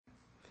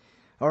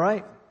All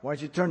right, why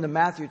don't you turn to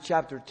Matthew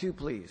chapter 2,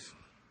 please.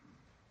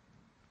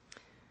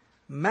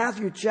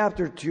 Matthew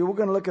chapter 2, we're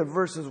going to look at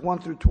verses 1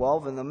 through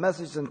 12, and the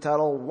message is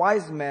entitled,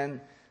 Wise Men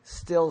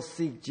Still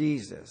Seek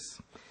Jesus.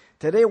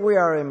 Today we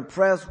are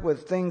impressed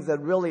with things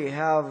that really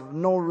have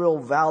no real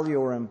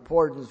value or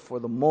importance for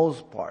the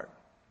most part.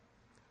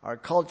 Our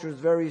culture is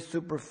very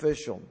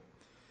superficial.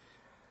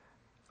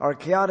 Our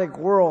chaotic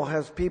world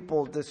has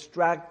people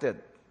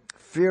distracted,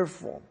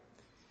 fearful,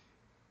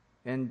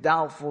 and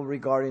doubtful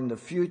regarding the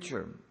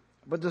future.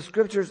 But the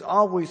scriptures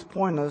always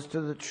point us to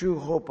the true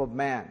hope of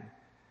man,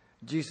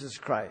 Jesus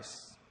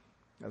Christ.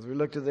 As we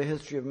look to the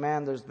history of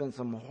man, there's been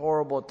some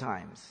horrible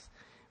times.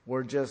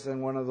 We're just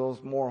in one of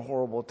those more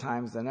horrible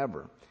times than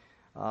ever.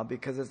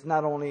 Because it's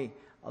not only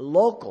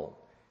local,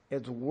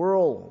 it's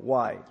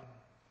worldwide.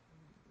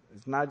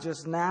 It's not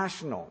just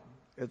national,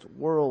 it's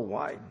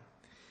worldwide.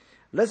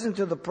 Listen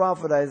to the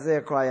prophet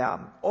Isaiah cry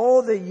out,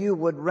 "Oh, that you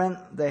would rent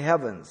the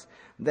heavens,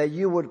 that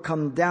you would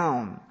come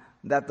down,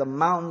 that the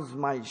mountains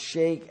might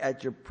shake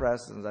at your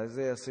presence."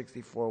 Isaiah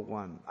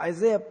 64:1.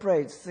 Isaiah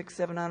prayed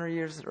 700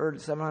 years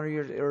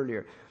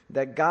earlier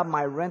that God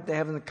might rent the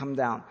heavens and come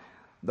down.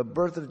 The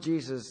birth of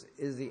Jesus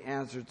is the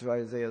answer to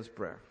Isaiah's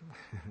prayer.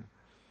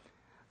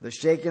 The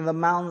shaking of the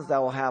mountains,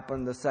 that will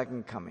happen the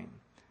second coming.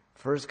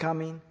 First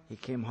coming, he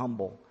came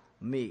humble,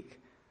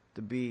 meek,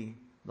 to be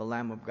the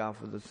Lamb of God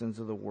for the sins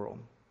of the world.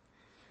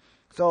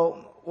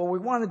 So what we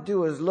want to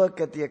do is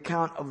look at the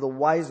account of the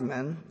wise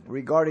men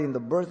regarding the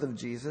birth of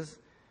Jesus,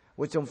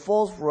 which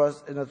unfolds for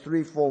us in a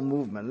threefold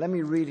movement. Let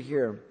me read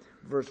here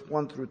verse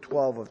 1 through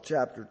 12 of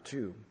chapter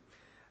 2.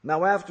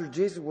 Now after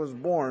Jesus was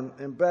born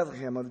in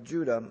Bethlehem of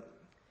Judah,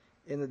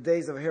 in the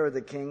days of Herod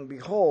the king,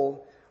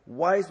 behold,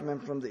 wise men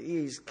from the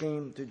east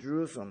came to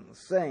Jerusalem,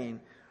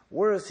 saying,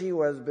 "Where is he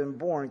who has been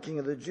born King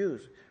of the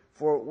Jews?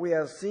 For we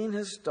have seen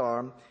his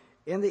star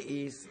in the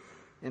east,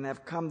 and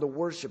have come to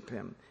worship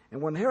him."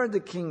 And when Herod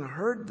the king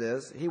heard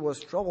this, he was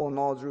troubled, and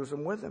all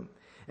Jerusalem with him.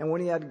 And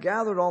when he had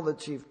gathered all the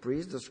chief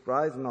priests, the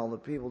scribes, and all the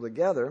people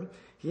together,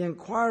 he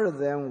inquired of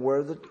them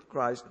where the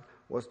Christ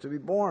was to be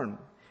born.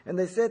 And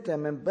they said to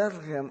him, "In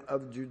Bethlehem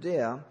of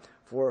Judea,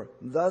 for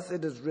thus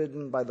it is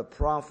written by the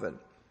prophet,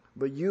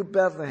 But you,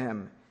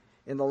 Bethlehem,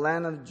 in the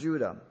land of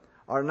Judah,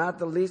 are not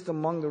the least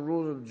among the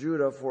rulers of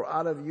Judah, for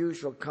out of you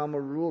shall come a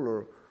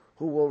ruler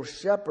who will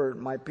shepherd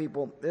my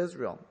people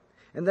Israel."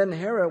 And then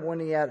Herod, when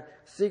he had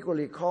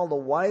secretly called the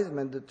wise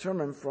men,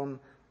 determined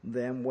from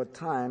them what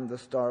time the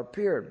star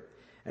appeared.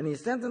 And he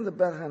sent them to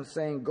Bethlehem,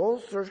 saying, "Go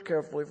search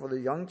carefully for the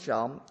young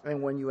child,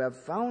 and when you have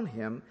found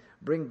him,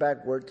 bring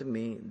back word to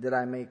me, that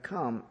I may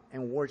come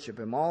and worship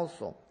him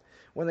also."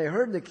 When they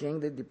heard the king,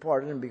 they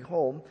departed, and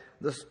behold,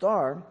 the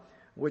star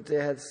which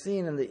they had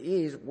seen in the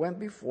east went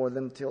before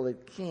them till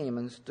it came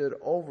and stood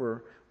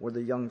over where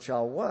the young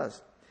child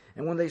was.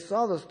 And when they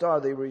saw the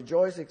star, they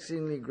rejoiced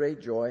exceedingly great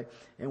joy.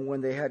 And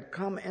when they had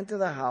come into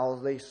the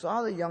house, they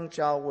saw the young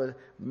child with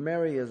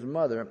Mary his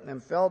mother,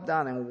 and fell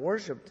down and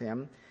worshipped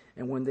him.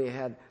 And when they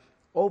had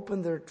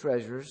opened their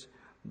treasures,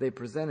 they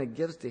presented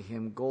gifts to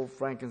him, gold,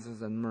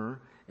 frankincense, and myrrh.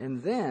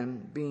 And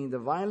then, being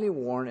divinely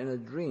warned in a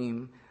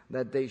dream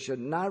that they should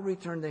not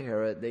return to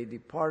Herod, they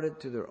departed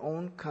to their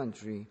own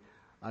country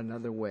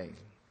another way.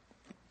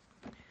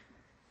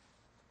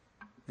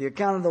 The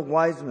account of the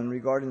wise men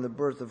regarding the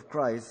birth of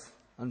Christ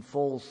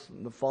unfolds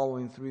the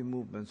following three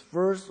movements.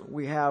 First,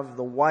 we have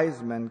the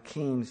wise men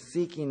came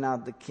seeking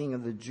out the King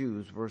of the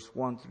Jews, verse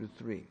 1 through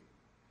 3.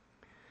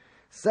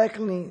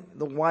 Secondly,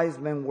 the wise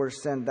men were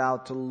sent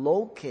out to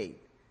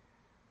locate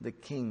the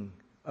King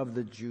of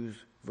the Jews,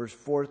 verse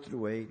 4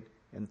 through 8.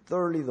 And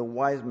thirdly, the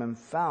wise men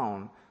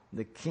found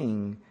the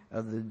King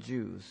of the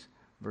Jews,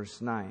 verse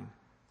 9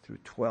 through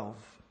 12.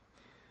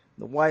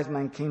 The wise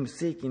men came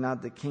seeking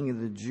out the King of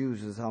the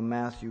Jews is how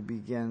Matthew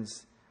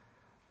begins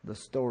the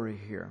story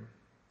here.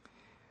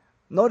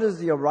 Notice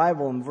the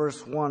arrival in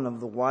verse 1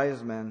 of the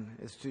wise men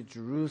is to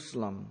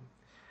Jerusalem.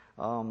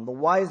 The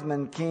wise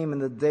men came in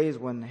the days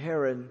when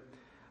Herod,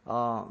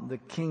 the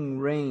king,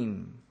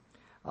 reigned.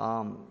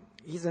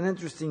 He's an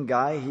interesting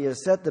guy. He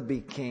is said to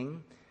be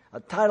king, a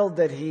title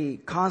that he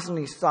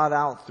constantly sought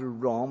out through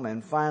Rome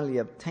and finally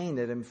obtained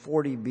it in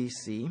 40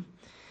 BC.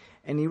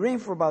 And he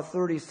reigned for about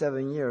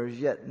 37 years,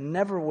 yet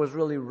never was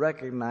really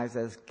recognized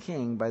as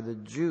king by the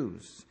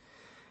Jews.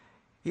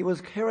 He was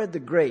Herod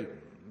the Great,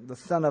 the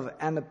son of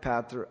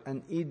Antipater,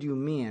 an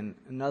Edomian,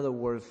 in other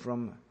words,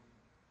 from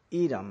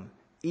Edom,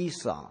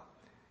 Esau.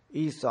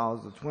 Esau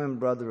is the twin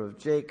brother of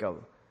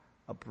Jacob,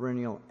 a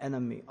perennial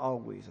enemy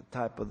always, a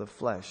type of the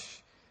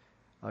flesh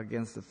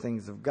against the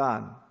things of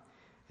God.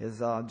 His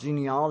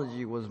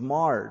genealogy was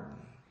marred.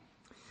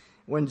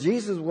 When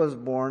Jesus was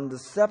born, the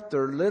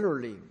scepter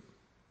literally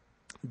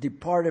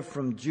departed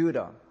from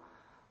Judah.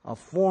 A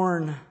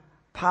foreign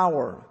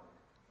power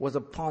was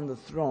upon the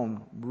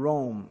throne,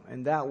 Rome,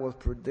 and that was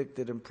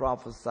predicted and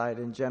prophesied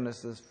in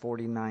Genesis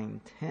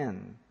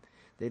 49:10.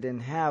 They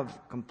didn't have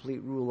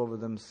complete rule over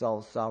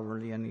themselves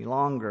sovereignly any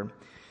longer.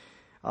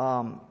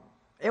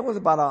 It was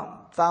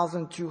about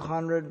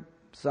 1,200,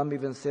 some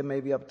even say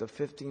maybe up to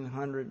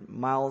 1,500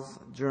 miles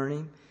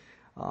journey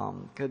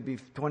Could be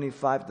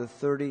 25 to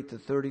 30 to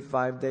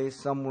 35 days,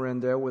 somewhere in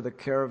there with a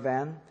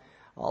caravan.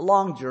 A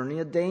long journey,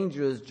 a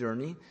dangerous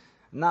journey,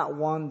 not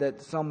one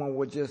that someone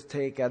would just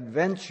take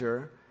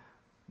adventure,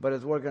 but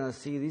as we're going to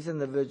see, these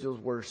individuals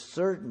were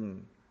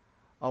certain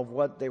of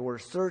what they were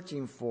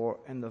searching for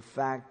and the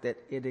fact that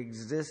it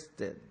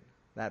existed,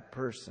 that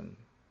person.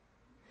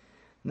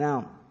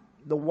 Now,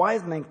 the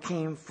wise men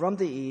came from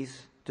the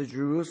east to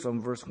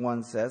Jerusalem, verse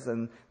 1 says,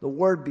 and the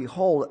word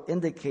behold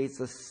indicates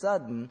a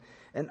sudden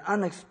and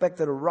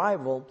unexpected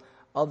arrival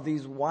of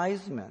these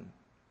wise men.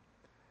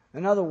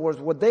 In other words,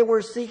 what they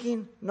were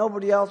seeking,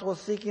 nobody else was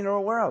seeking or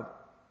aware of.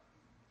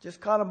 Just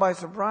caught them by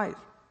surprise.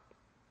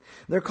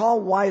 They're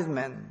called wise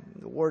men.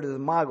 The word is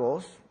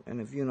magos,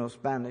 and if you know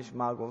Spanish,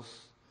 magos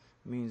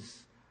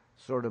means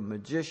sort of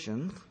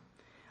magicians.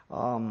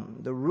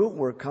 The root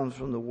word comes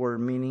from the word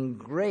meaning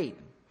great,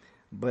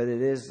 but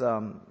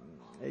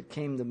it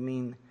came to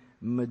mean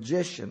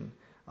magician,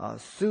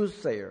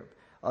 soothsayer,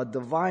 a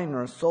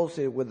diviner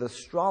associated with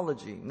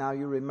astrology. Now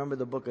you remember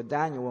the book of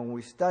Daniel when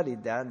we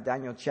studied that,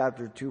 Daniel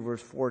chapter 2,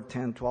 verse 4,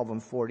 10, 12,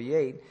 and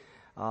 48.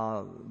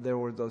 There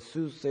were the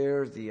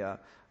soothsayers, the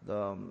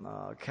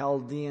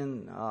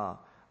Chaldean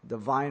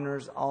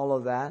diviners, all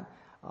of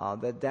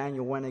that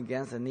Daniel went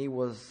against, and he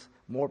was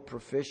more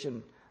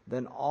proficient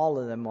than all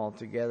of them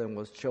altogether and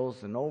was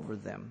chosen over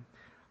them.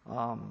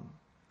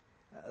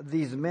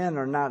 These men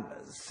are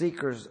not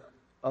seekers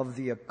of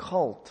the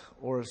occult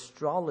or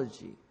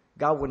astrology.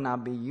 God would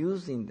not be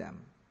using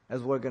them,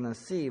 as we're going to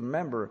see.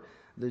 Remember,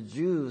 the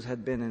Jews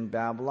had been in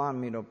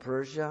Babylon,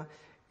 Medo-Persia,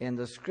 and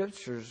the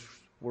scriptures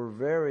were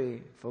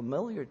very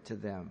familiar to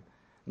them.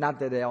 Not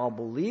that they all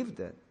believed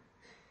it,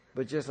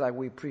 but just like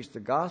we preach the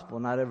gospel,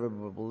 not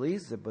everybody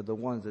believes it, but the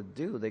ones that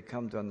do, they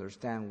come to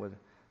understand what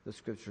the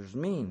scriptures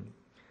mean.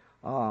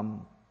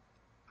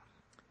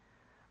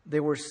 They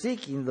were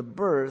seeking the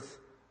birth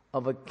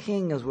of a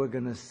king, as we're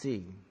going to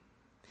see.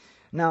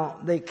 Now,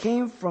 they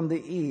came from the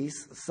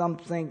east. Some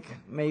think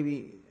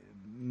maybe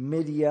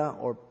Media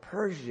or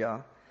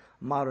Persia,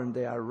 modern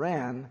day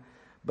Iran,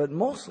 but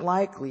most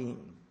likely,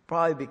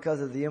 probably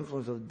because of the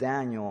influence of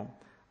Daniel,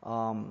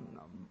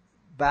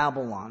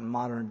 Babylon,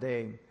 modern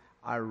day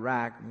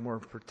Iraq more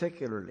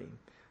particularly.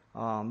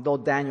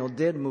 Though Daniel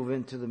did move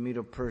into the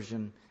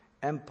Medo-Persian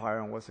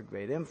Empire and was a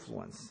great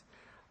influence.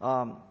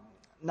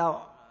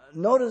 Now,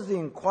 notice the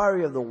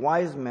inquiry of the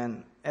wise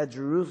men at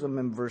Jerusalem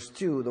in verse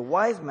 2. The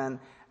wise men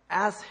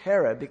asked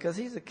Herod, because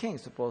he's the king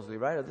supposedly,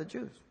 right, of the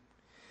Jews.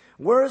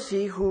 Where is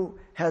he who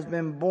has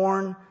been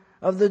born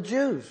of the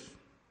Jews?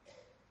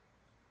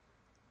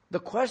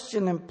 The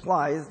question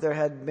implies there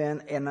had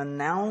been an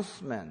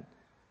announcement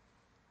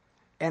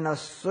and a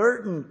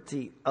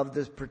certainty of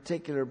this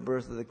particular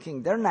birth of the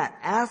king. They're not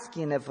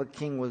asking if a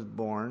king was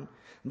born.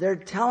 They're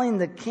telling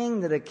the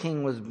king that a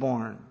king was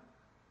born.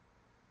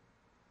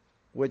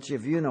 Which,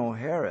 if you know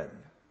Herod,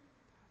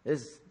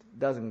 this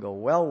doesn't go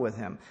well with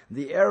him.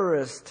 The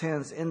aorist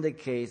tense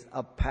indicates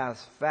a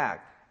past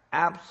fact,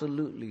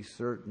 absolutely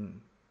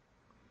certain.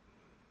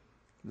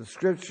 The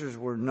scriptures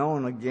were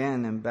known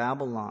again in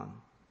Babylon,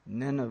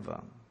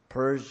 Nineveh,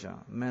 Persia,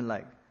 men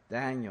like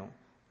Daniel,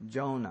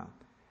 Jonah,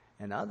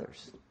 and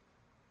others.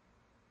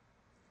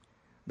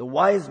 The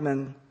wise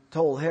men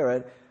told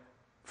Herod,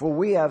 "For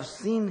we have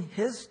seen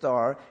his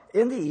star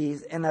in the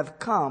east and have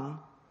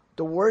come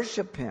to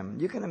worship him."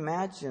 You can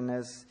imagine,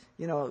 as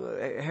you know,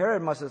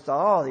 Herod must have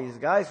thought, "Oh, these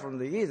guys from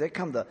the east, they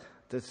come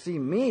to see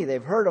me.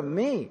 They've heard of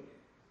me."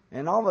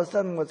 And all of a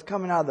sudden what's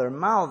coming out of their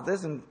mouth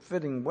isn't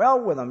fitting well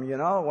with him, you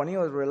know. When he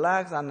was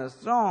relaxed on his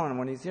throne,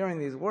 when he's hearing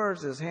these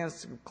words, his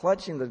hands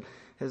clutching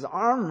his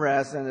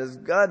armrest and his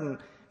gut, and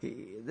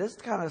this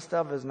kind of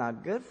stuff is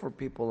not good for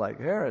people like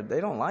Herod.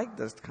 They don't like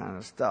this kind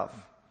of stuff.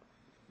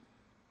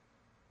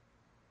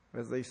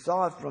 As they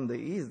saw it from the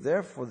east,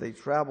 therefore they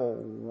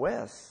traveled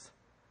west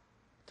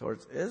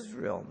towards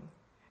Israel.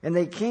 And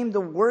they came to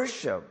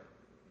worship,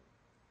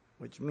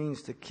 which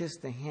means to kiss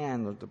the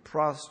hand or to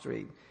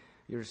prostrate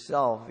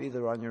yourself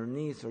either on your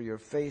knees or your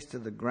face to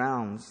the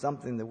ground,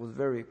 something that was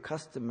very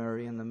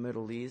customary in the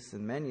Middle East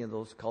and many of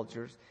those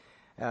cultures,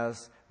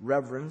 as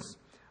reverence,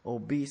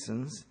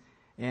 obeisance,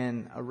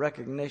 and a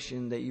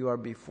recognition that you are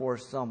before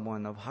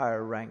someone of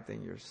higher rank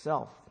than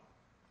yourself.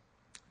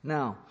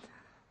 Now,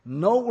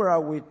 nowhere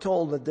are we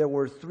told that there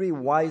were 3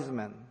 wise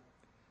men,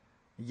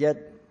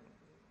 yet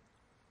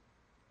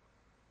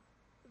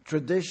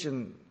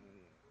tradition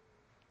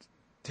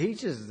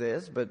teaches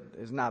this, but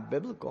it's not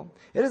biblical.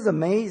 It is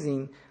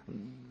amazing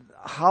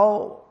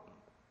how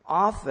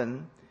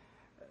often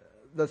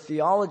the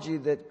theology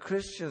that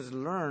Christians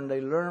learn, they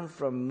learn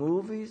from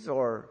movies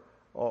or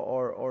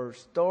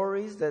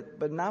stories,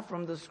 but not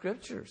from the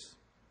scriptures.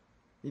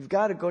 You've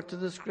got to go to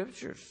the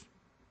scriptures.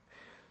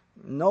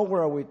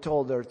 Nowhere are we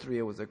told there are 3.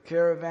 It was a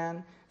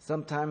caravan.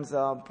 Sometimes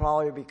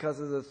probably because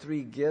of the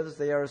 3 gifts,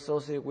 they are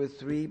associated with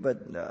 3,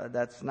 but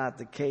that's not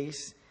the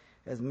case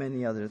as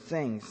many other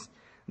things.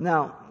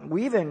 Now,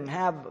 we even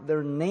have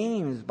their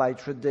names by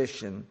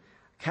tradition: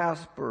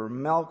 Casper,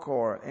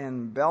 Melchior,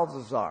 and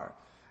Belteshazzar,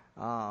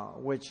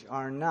 which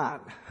are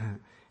not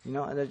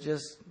And they're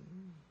just,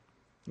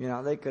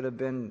 they could have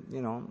been,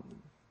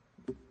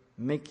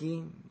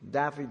 Mickey,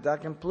 Daffy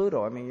Duck, and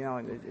Pluto. I mean,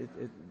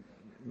 you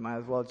might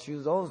as well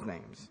choose those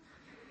names.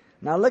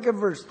 Now look at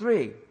verse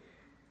 3.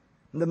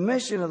 The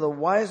mission of the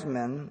wise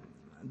men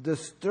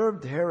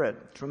disturbed Herod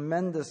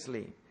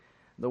tremendously.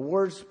 The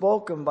words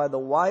spoken by the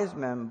wise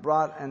men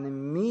brought an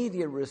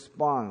immediate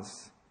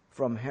response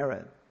from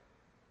Herod.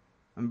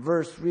 In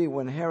verse 3,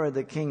 when Herod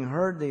the king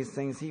heard these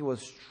things, he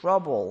was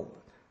troubled.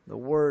 The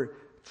word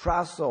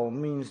traso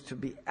means to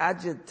be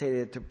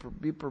agitated, to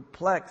be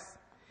perplexed.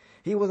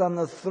 He was on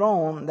the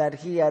throne that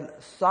he had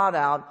sought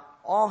out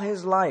all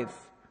his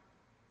life.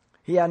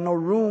 He had no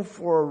room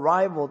for a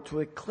rival to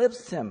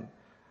eclipse him,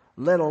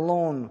 let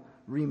alone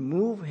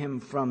remove him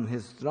from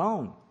his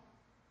throne.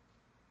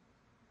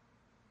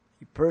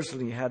 He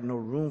personally had no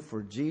room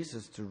for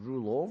Jesus to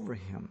rule over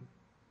him.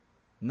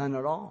 None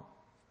at all.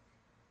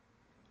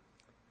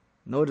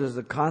 Notice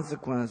the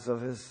consequence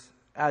of his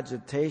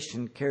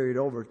agitation carried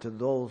over to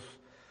those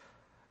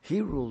he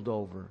ruled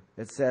over.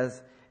 It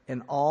says,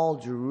 and all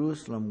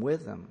Jerusalem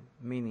with him,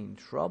 meaning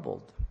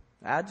troubled,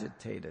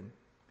 agitated.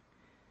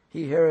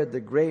 He, Herod the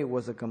Great,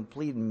 was a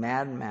complete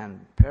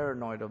madman,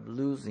 paranoid of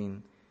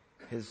losing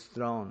his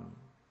throne.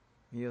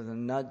 He was a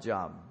nut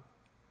job,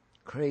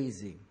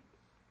 crazy.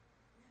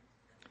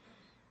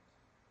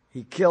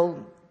 He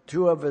killed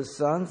 2 of his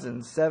sons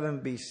in 7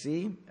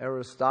 BC,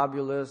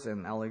 Aristobulus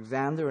and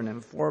Alexander, and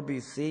in 4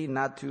 BC,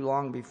 not too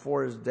long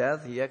before his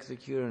death, he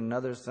executed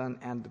another son,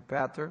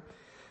 Antipater.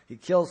 He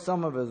killed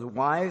some of his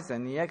wives,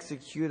 and he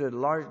executed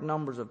large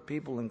numbers of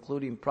people,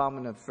 including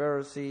prominent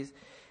Pharisees,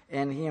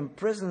 and he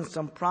imprisoned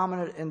some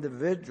prominent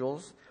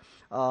individuals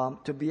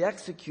to be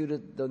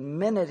executed the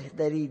minute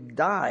that he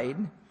died,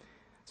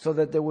 so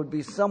that there would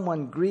be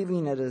someone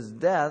grieving at his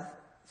death.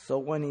 So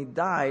when he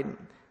died,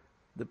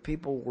 the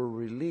people were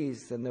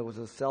released, and there was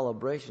a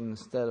celebration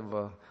instead of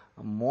a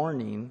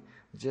mourning,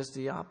 just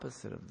the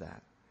opposite of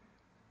that.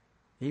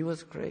 He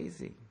was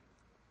crazy.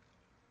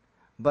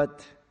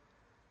 But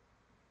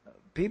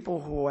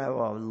people who have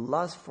a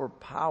lust for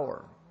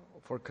power,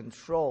 for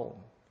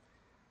control,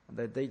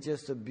 that they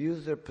just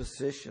abuse their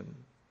position,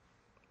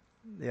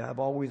 they have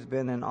always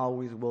been and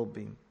always will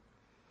be.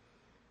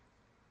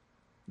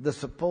 The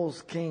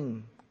supposed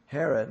king,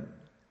 Herod,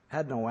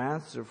 had no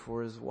answer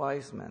for his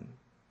wise men.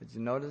 Did you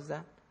notice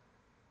that?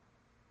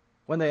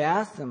 When they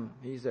asked him,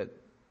 he said,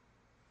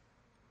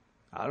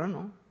 I don't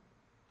know.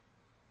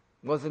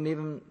 Wasn't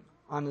even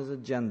on his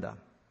agenda.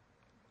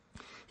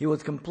 He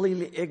was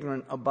completely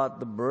ignorant about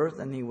the birth,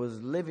 and he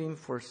was living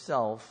for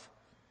self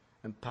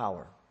and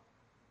power.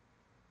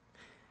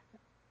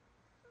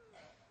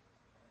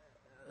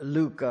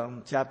 Luke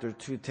chapter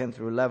 2, 10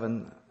 through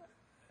 11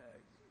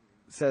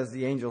 says,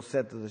 the angel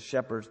said to the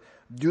shepherds,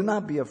 do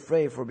not be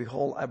afraid, for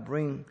behold, I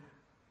bring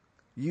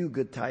you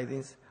good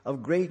tidings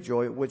of great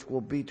joy, which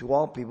will be to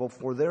all people.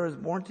 For there is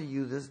born to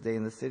you this day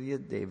in the city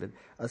of David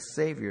a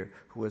Savior,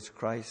 who is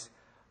Christ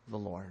the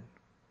Lord.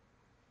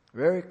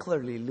 Very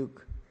clearly,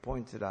 Luke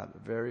pointed out,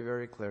 very,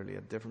 very clearly,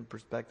 a different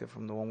perspective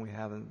from the one we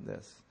have in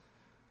this.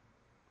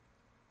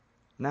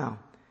 Now,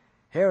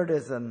 Herod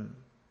is an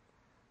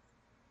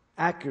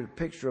accurate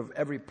picture of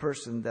every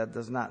person that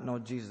does not know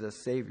Jesus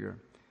as Savior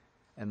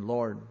and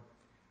Lord,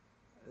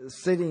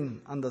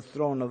 sitting on the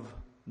throne of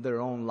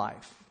their own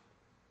life.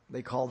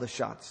 They call the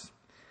shots.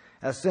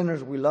 As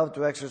sinners, we love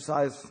to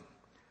exercise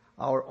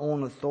our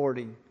own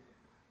authority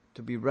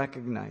to be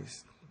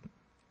recognized.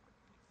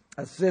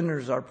 As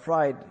sinners, our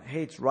pride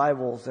hates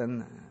rivals,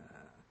 and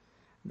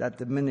that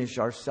diminish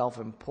our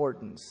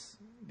self-importance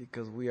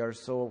because we are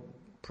so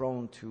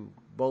prone to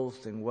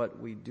boast in what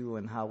we do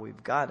and how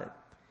we've got it.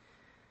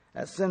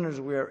 As sinners,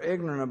 we are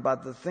ignorant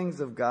about the things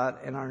of God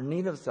and our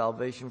need of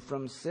salvation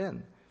from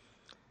sin.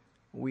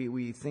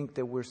 We think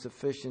that we're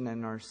sufficient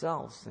in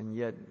ourselves, and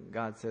yet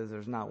God says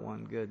there's not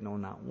one good, no,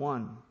 not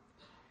one.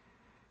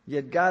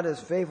 Yet God is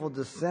faithful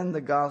to send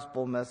the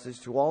gospel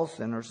message to all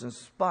sinners in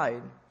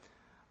spite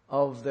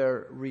of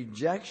their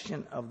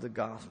rejection of the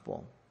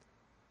gospel,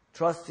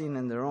 trusting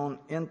in their own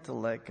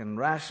intellect and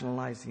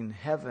rationalizing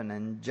heaven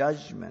and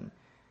judgment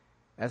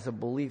as a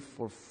belief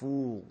for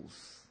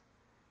fools.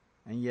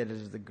 And yet it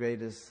is the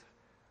greatest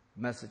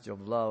message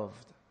of love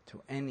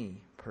to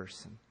any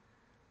person.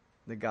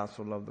 The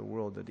gospel loved the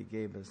world that he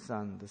gave his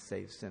son to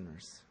save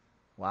sinners.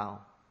 Wow.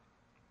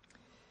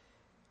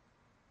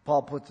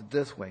 Paul puts it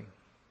this way.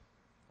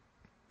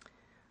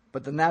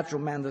 But the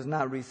natural man does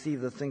not receive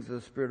the things of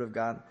the Spirit of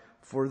God,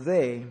 for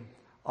they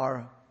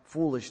are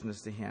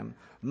foolishness to him,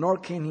 nor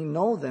can he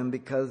know them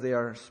because they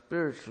are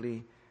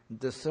spiritually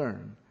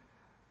discerned.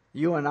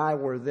 You and I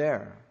were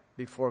there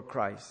before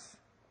Christ.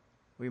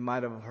 We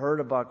might have heard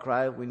about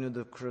Christ, we knew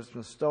the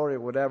Christmas story or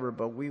whatever,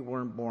 but we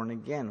weren't born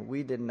again.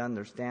 We didn't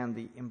understand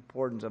the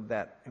importance of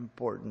that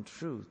important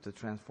truth to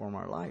transform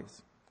our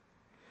lives.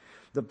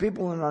 The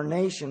people in our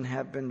nation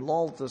have been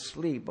lulled to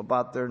sleep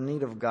about their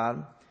need of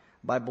God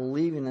by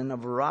believing in a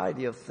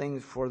variety of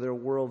things for their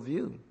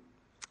worldview,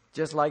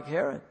 just like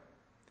Herod.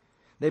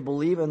 They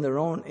believe in their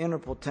own inner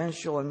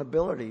potential and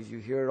abilities. You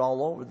hear it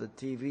all over the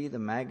TV, the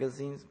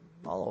magazines,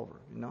 all over,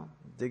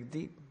 Dig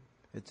deep.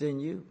 It's in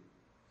you.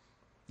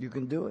 You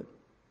can do it.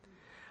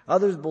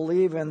 Others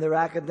believe in their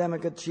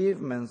academic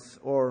achievements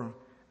or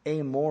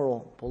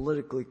amoral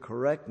politically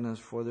correctness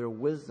for their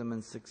wisdom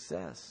and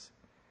success.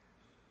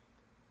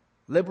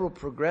 Liberal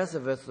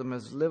progressivism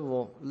is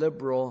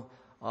liberal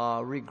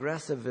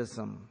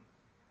regressivism.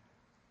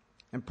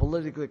 And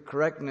politically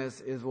correctness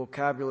is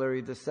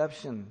vocabulary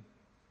deception.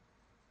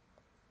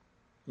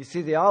 You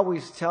see, they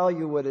always tell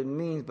you what it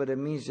means, but it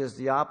means just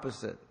the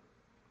opposite.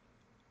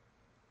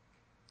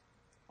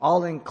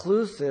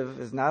 All-inclusive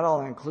is not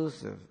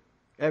all-inclusive.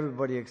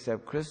 Everybody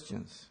except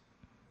Christians.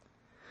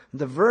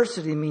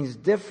 Diversity means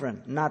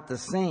different, not the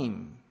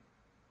same.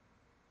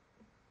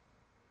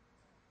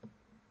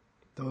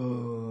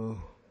 We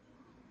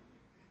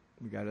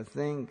got to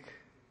think.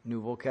 New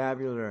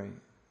vocabulary.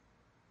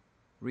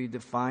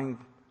 Redefine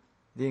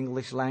the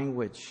English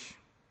language.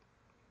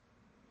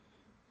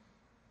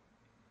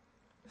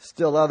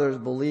 Still others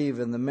believe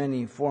in the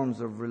many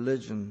forms of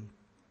religion,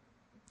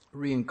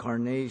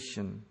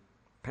 reincarnation,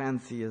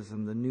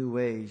 pantheism, the New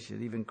Age.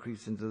 It even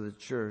creeps into the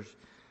church.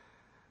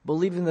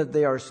 Believing that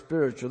they are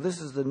spiritual. This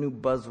is the new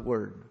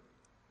buzzword.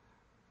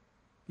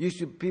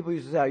 People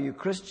used to say, "Are you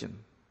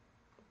Christian?"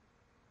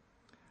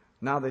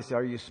 Now they say,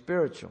 "Are you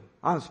spiritual?"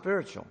 I'm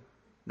spiritual.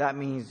 That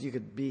means you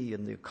could be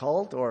in the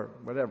occult or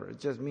whatever. It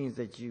just means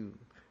that you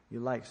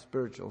like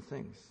spiritual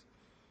things.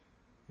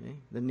 Okay?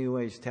 The New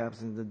Age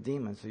taps into the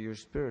demons, so you're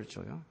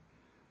spiritual.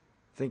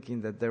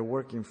 Thinking that they're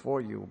working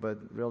for you, but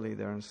really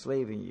they're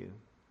enslaving you.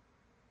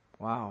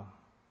 Wow.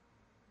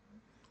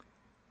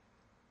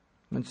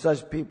 When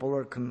such people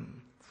are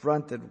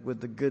confronted with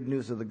the good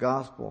news of the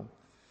gospel,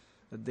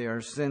 that they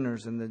are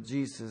sinners and that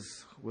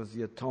Jesus was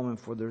the atonement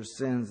for their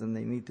sins and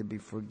they need to be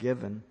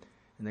forgiven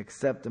and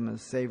accept Him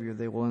as Savior,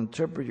 they will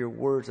interpret your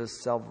words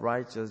as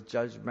self-righteous,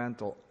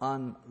 judgmental,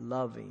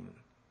 unloving.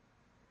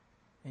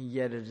 And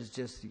yet it is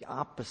just the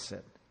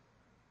opposite.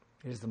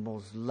 It is the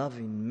most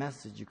loving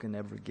message you can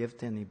ever give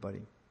to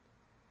anybody.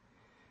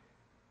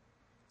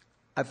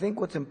 I think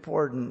what's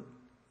important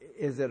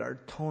is that our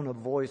tone of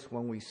voice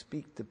when we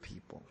speak to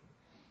people.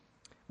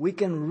 We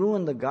can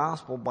ruin the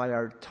gospel by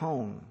our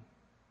tone,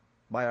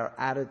 by our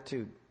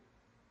attitude.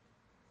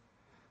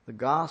 The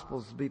gospel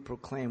is to be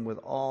proclaimed with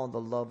all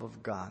the love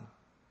of God.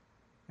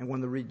 And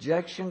when the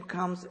rejection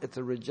comes, it's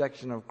a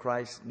rejection of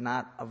Christ,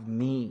 not of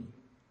me,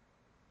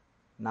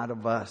 not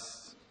of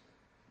us.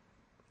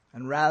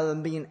 And rather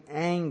than being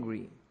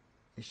angry,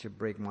 it should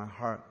break my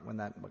heart when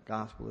that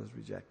gospel is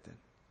rejected.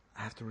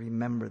 I have to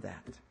remember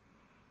that.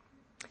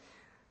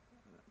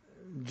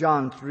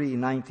 John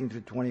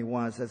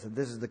 3:19-21 says that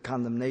this is the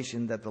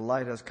condemnation, that the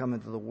light has come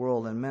into the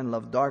world and men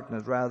love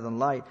darkness rather than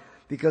light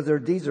because their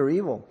deeds are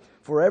evil.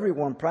 For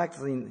everyone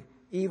practicing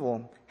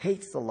evil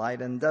hates the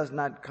light and does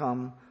not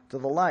come to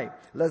the light,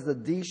 lest the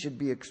deeds should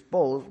be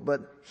exposed.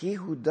 But he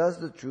who does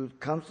the truth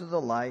comes to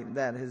the light,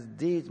 that his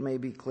deeds may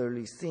be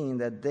clearly seen,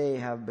 that they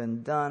have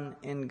been done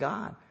in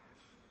God.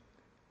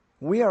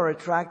 We are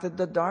attracted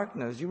to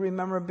darkness. You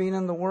remember being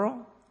in the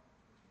world?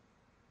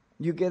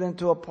 You get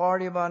into a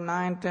party about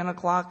 9, 10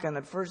 o'clock, and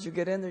at first you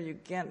get in there, you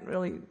can't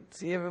really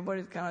see,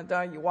 everybody's kind of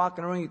dark. You walk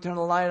in the room, you turn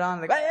the light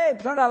on, they go, "Hey,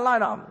 turn that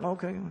light on."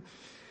 Okay.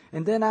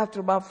 And then after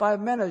about 5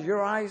 minutes,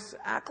 your eyes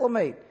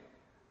acclimate.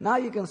 Now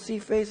you can see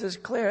faces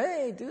clear.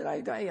 "Hey, dude, how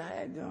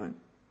you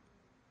doing?"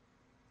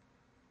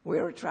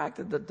 We're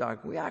attracted to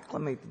dark. We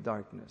acclimate to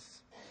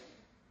darkness.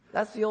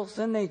 That's the old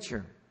sin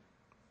nature.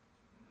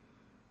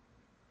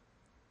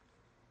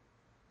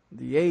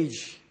 The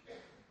age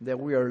that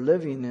we are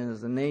living in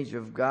is an age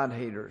of God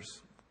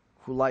haters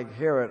who, like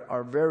Herod,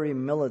 are very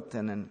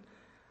militant and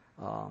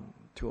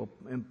to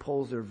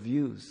impose their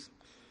views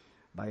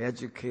by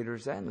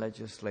educators and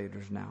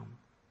legislators now.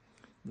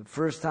 The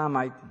first time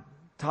I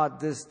taught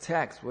this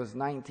text was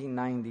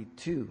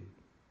 1992,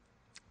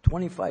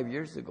 25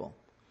 years ago.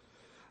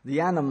 The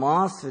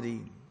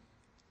animosity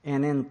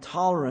and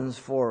intolerance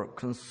for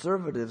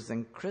conservatives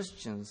and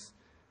Christians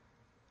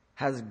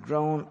has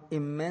grown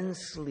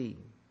immensely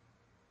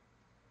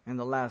in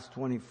the last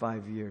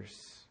 25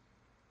 years.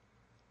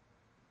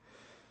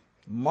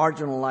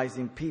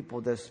 Marginalizing people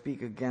that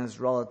speak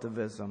against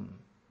relativism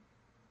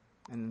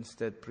and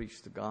instead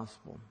preach the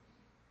gospel.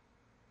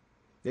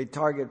 They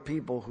target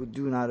people who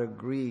do not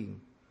agree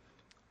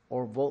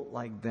or vote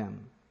like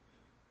them.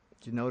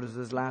 Did you notice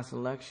this last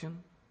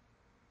election?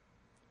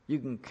 You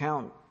can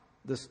count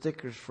the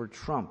stickers for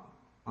Trump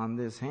on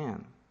this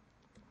hand.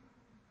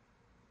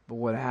 But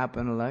what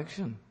happened in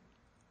election?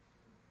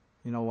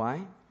 You know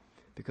why?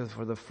 Because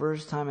for the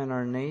first time in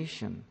our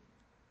nation,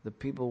 the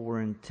people were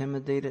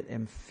intimidated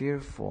and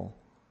fearful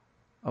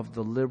of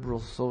the liberal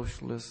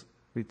socialist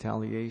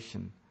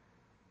retaliation.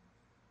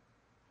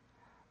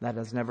 That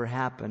has never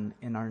happened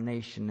in our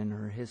nation in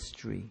her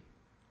history.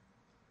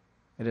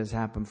 It has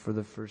happened for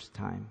the first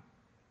time.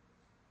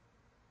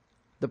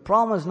 The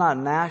problem is not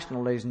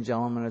national, ladies and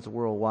gentlemen, it's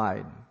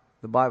worldwide.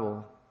 The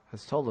Bible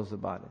has told us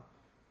about it.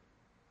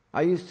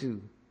 I used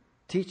to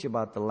teach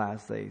about the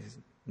last days.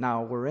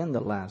 Now we're in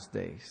the last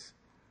days.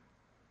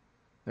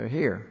 They're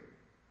here.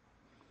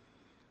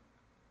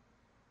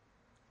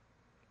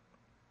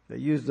 They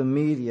use the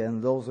media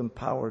and those in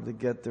power to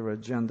get their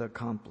agenda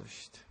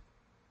accomplished.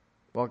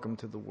 Welcome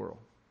to the world.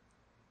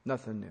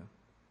 Nothing new.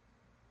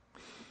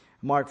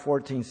 Mark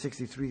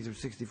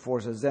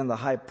 14:63-64 says, Then the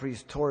high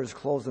priest tore his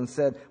clothes and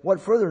said, What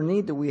further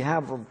need do we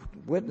have of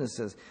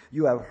witnesses?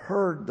 You have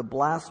heard the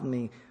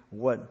blasphemy.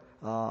 What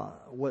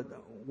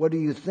do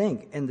you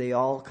think? And they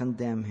all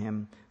condemn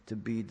him to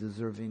be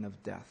deserving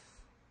of death.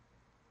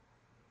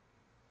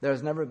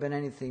 There's never been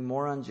anything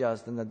more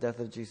unjust than the death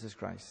of Jesus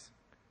Christ.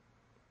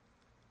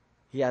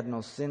 He had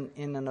no sin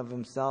in and of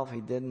himself.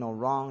 He did no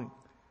wrong.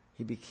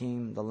 He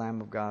became the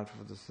Lamb of God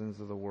for the sins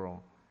of the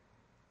world.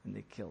 And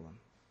they killed him.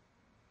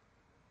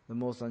 The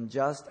most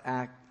unjust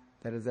act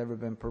that has ever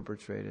been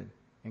perpetrated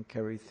and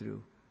carried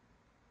through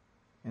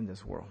in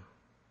this world.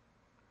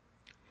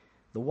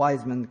 The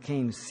wise men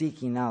came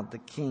seeking out the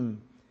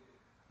King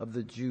of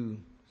the Jews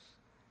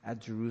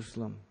at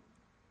Jerusalem.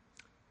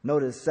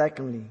 Notice,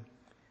 secondly,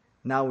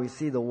 now we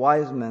see the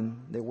wise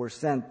men, they were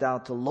sent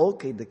out to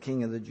locate the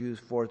King of the Jews,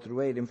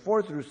 4-8. In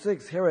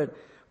 4-6, Herod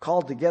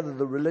called together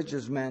the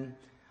religious men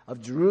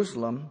of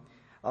Jerusalem.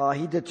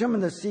 He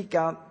determined to seek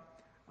out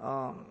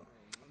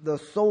the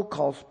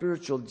so-called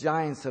spiritual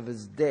giants of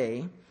his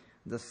day,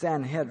 the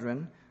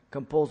Sanhedrin,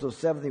 composed of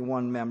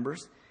 71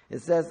 members.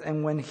 It says,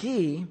 And when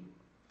he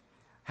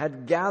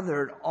had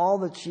gathered all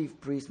the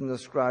chief priests and the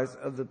scribes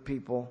of the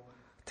people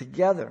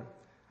together.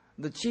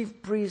 The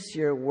chief priests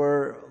here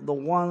were the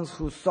ones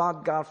who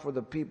sought God for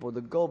the people,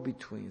 the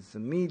go-betweens, the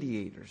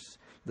mediators.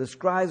 The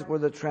scribes were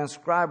the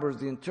transcribers,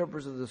 the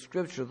interpreters of the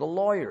scripture, the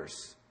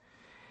lawyers.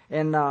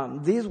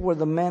 And these were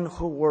the men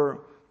who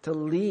were to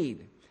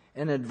lead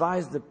and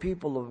advise the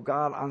people of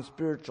God on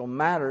spiritual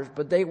matters,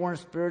 but they weren't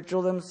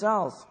spiritual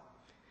themselves.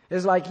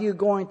 It's like you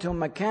going to a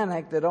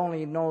mechanic that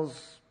only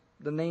knows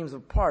the names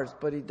of parts,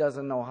 but he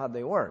doesn't know how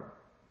they work.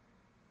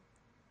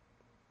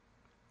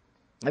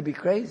 That'd be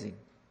crazy.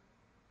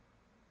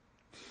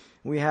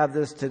 We have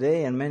this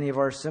today in many of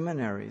our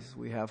seminaries.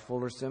 We have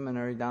Fuller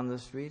Seminary down the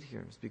street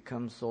here. It's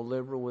become so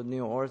liberal with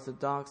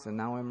Neo-Orthodox and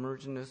now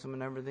Emergentism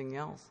and everything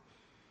else.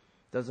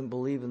 Doesn't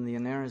believe in the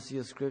inerrancy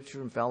of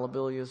Scripture,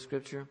 infallibility of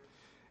Scripture.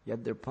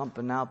 Yet they're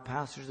pumping out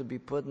pastors to be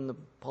put in the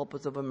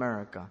pulpits of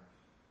America.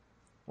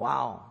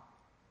 Wow.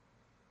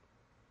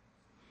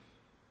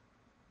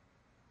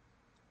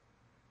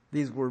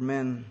 These were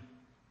men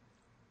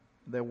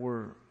that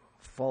were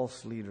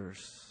false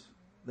leaders.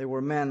 They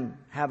were men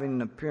having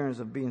an appearance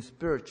of being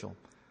spiritual,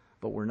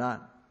 but were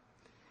not.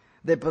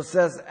 They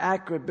possessed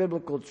accurate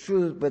biblical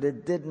truths, but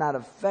it did not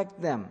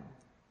affect them.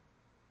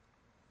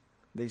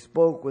 They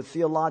spoke with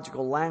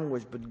theological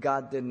language, but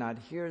God did not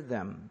hear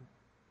them.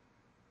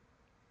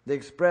 They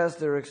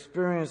expressed their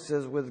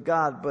experiences with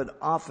God, but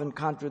often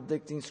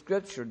contradicting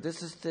Scripture.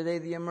 This is today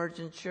the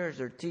emergent church.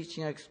 They're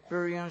teaching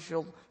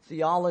experiential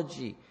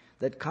theology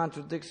that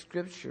contradicts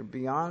Scripture,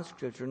 beyond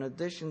Scripture, in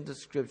addition to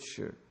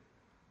Scripture.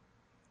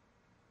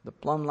 The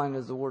plumb line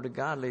is the Word of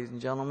God, ladies and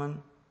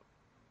gentlemen.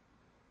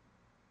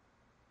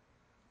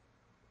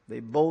 They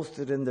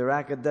boasted in their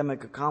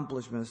academic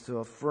accomplishments to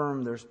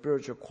affirm their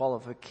spiritual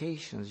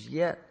qualifications,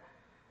 yet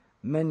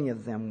many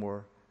of them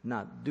were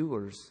not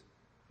doers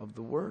of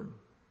the Word.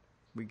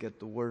 We get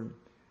the word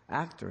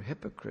actor,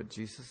 hypocrite,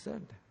 Jesus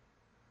said.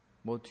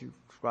 Both you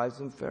scribes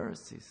and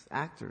Pharisees,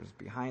 actors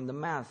behind the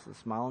mask, the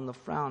smile and the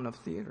frown of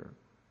theater.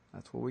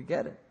 That's where we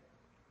get it.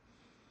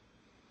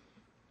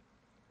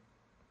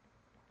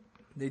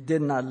 They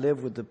did not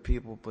live with the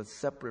people, but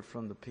separate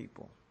from the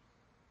people.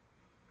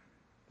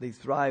 They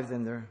thrived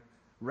in their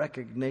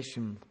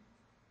recognition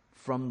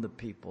from the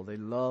people. They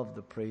loved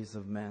the praise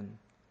of men.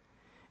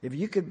 If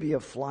you could be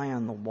a fly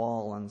on the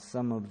wall on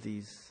some of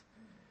these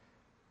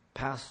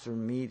pastor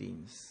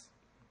meetings,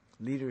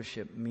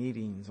 leadership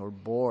meetings, or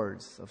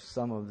boards of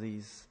some of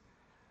these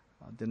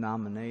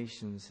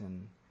denominations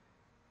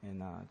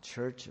and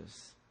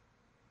churches,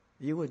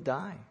 you would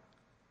die.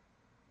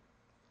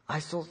 I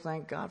so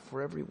thank God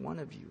for every one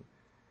of you,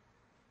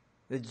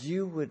 that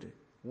you would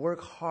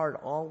work hard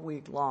all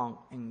week long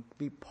and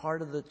be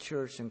part of the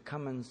church and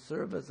come and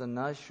serve as an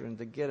usher and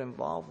to get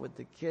involved with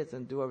the kids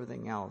and do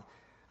everything else.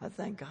 I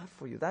thank God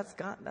for you. That's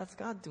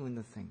God doing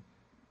the thing.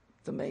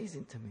 It's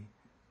amazing to me.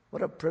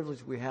 What a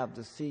privilege we have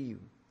to see you.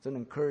 It's an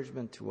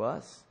encouragement to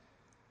us.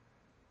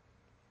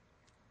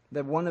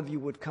 That one of you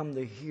would come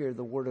to hear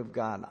the Word of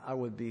God, I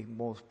would be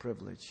most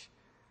privileged.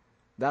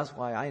 That's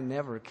why I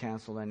never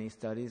cancel any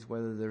studies,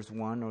 whether there's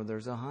 1 or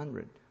there's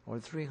 100 or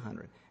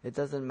 300. It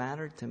doesn't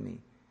matter to me.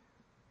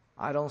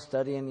 I don't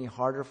study any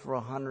harder for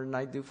 100 than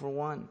I do for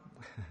 1.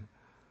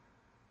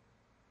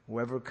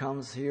 Whoever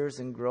comes, hears,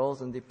 and grows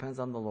and depends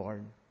on the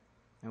Lord.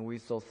 And we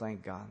so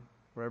thank God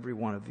for every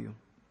one of you.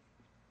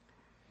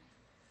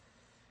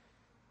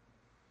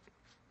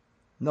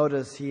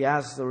 Notice he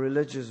asked the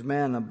religious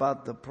men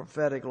about the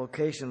prophetic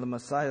location of the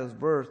Messiah's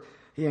birth.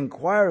 He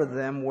inquired of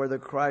them where the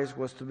Christ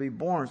was to be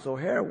born. So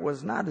Herod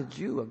was not a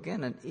Jew,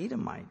 again, an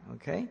Edomite,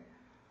 okay?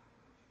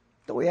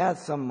 Though he had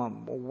some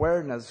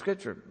awareness of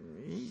Scripture,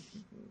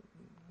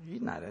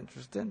 he's not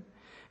interested.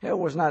 Herod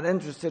was not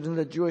interested in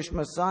the Jewish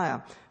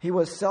Messiah. He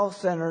was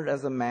self-centered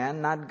as a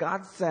man, not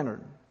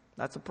God-centered.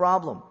 That's a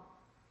problem.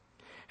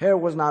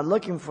 Herod was not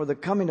looking for the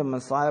coming of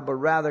Messiah, but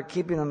rather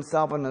keeping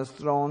himself on his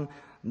throne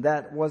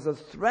that was a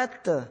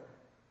threat to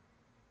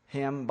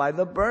him by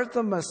the birth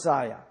of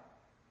Messiah.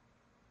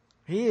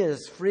 He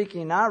is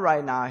freaking out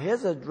right now.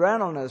 His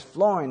adrenaline is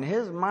flowing.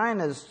 His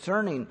mind is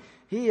turning.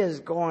 He is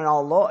going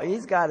all over.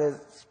 He's got his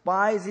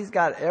spies. He's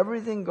got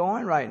everything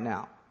going right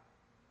now.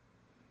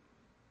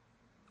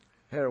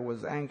 Herod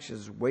was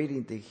anxious,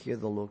 waiting to hear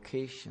the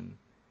location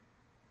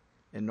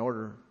in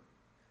order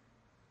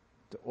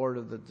to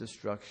order the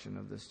destruction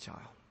of this child.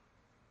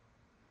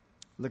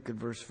 Look at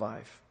verse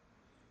 5.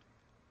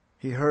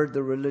 He heard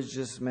the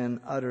religious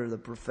men utter the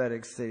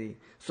prophetic city.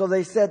 So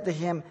they said to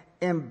him,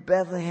 in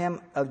Bethlehem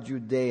of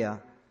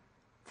Judea,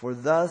 for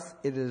thus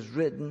it is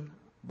written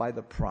by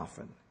the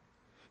prophet.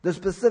 The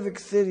specific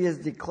city is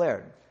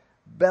declared,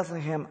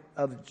 Bethlehem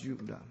of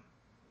Judah,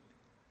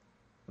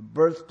 the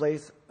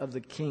birthplace of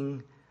the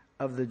King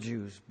of the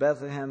Jews.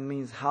 Bethlehem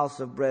means house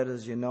of bread,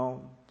 as you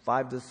know,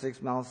 5 to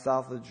 6 miles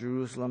south of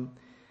Jerusalem.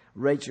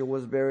 Rachel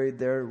was buried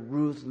there.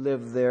 Ruth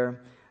lived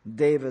there.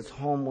 David's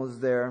home was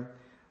there.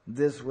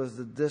 This was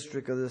the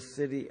district of the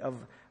city of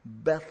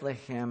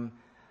Bethlehem,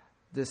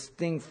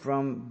 distinct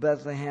from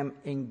Bethlehem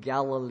in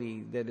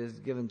Galilee that is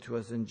given to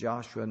us in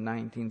Joshua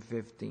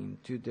 19:15.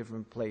 2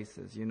 different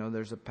places. You know,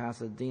 there's a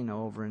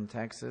Pasadena over in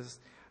Texas.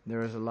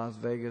 There is a Las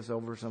Vegas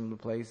over some of the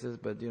places,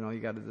 but you know,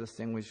 you got to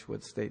distinguish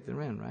what state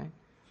they're in, right?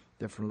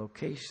 Different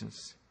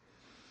locations.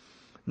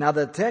 Now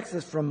the text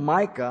is from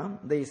Micah.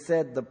 They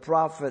said the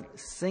prophet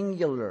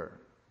singular.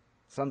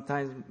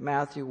 Sometimes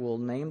Matthew will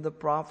name the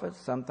prophet.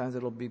 Sometimes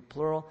it'll be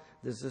plural.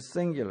 This is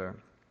singular.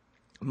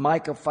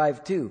 Micah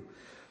 5:2.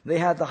 They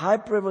had the high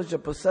privilege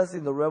of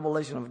possessing the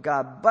revelation of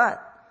God,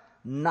 but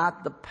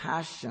not the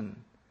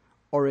passion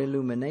or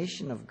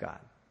illumination of God.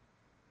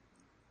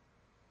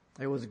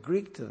 It was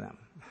Greek to them.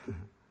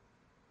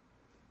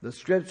 The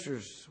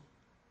scriptures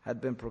had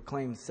been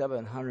proclaimed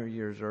 700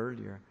 years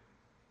earlier.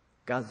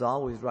 God's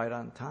always right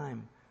on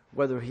time.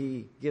 Whether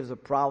he gives a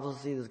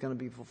prophecy that's going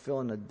to be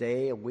fulfilled in a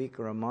day, a week,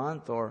 or a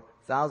month, or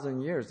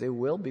 1,000 years, it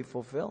will be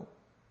fulfilled.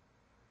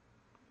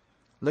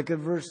 Look at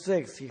verse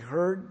 6. He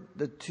heard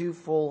the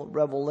twofold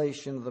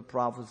revelation of the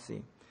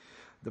prophecy.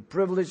 The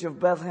privilege of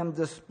Bethlehem,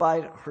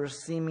 despite her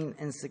seeming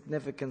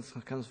insignificance,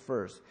 comes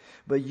first.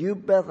 But you,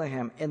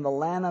 Bethlehem, in the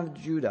land of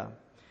Judah,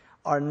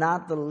 are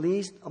not the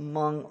least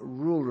among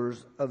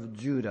rulers of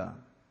Judah.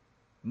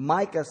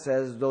 Micah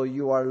says, though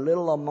you are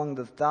little among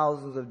the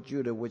thousands of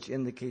Judah, which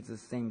indicates the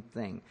same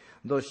thing.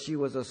 Though she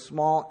was a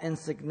small,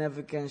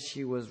 insignificant,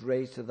 she was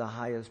raised to the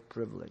highest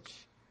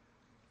privilege.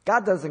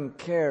 God doesn't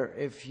care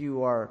if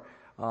you are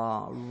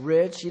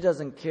rich. He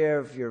doesn't care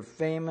if you're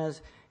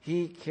famous.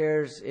 He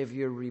cares if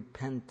you're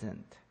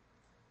repentant.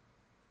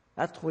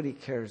 That's what he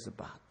cares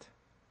about.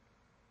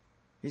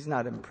 He's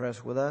not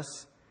impressed with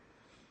us.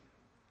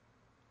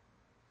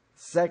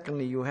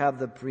 Secondly, you have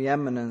the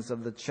preeminence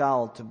of the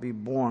child to be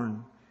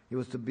born. He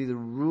was to be the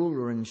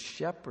ruler and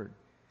shepherd.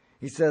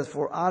 He says,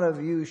 for out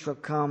of you shall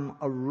come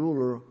a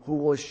ruler who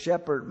will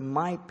shepherd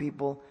my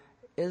people,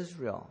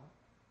 Israel.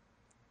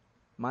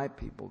 My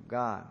people,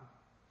 God.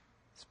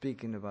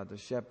 Speaking about the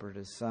shepherd,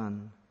 his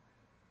son.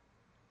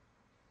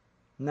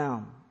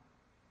 Now,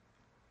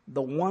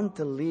 the one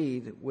to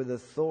lead with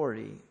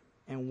authority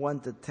and one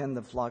to tend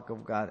the flock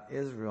of God,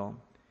 Israel,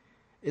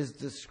 is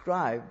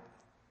described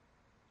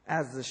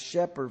as the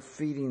shepherd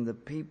feeding the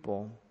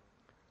people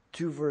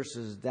 2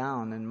 verses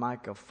down in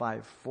Micah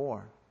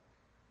 5:4.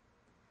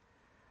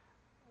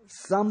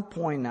 Some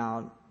point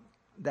out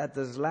that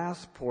this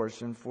last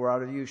portion, for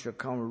out of you shall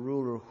come a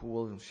ruler who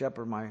will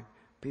shepherd my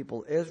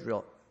people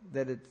Israel,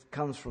 that it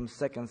comes from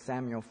 2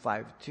 Samuel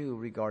 5:2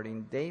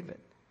 regarding David.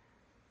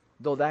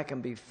 Though that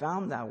can be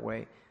found that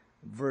way,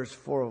 verse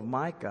 4 of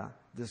Micah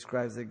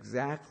describes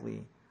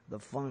exactly the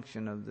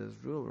function of this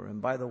ruler.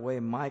 And by the way,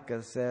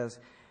 Micah says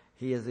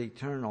he is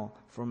eternal,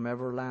 from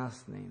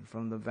everlasting,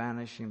 from the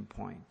vanishing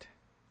point.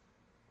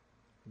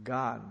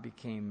 God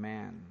became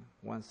man,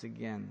 once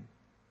again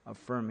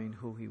affirming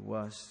who he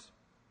was.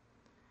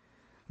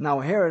 Now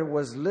Herod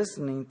was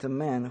listening to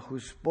men who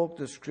spoke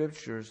the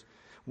scriptures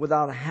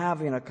without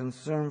having a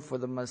concern for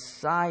the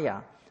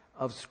Messiah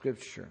of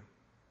Scripture.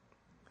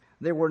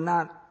 They were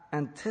not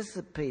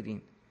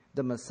anticipating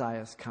the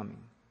Messiah's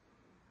coming.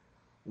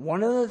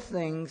 One of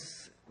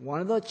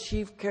the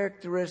chief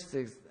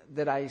characteristics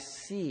that I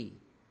see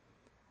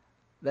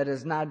that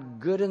is not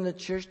good in the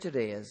church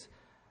today is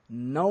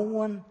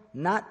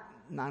let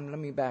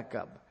me back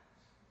up.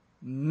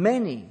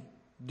 Many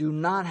do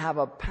not have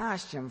a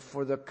passion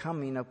for the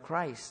coming of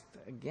Christ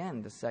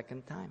again, the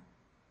second time.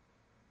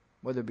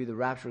 Whether it be the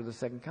rapture or the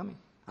second coming.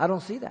 I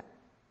don't see that.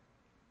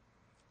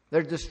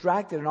 They're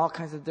distracted in all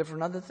kinds of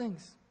different other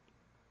things.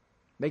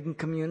 Making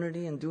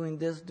community and doing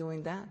this,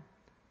 doing that.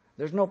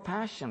 There's no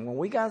passion. When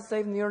we got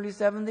saved in the early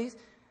 70s,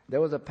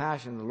 there was a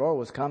passion. The Lord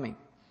was coming.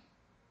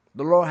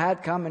 The Lord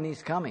had come and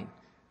He's coming.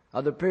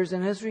 Other periods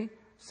in history,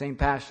 same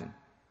passion.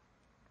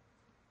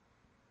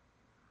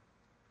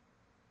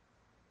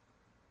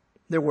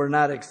 They were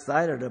not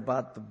excited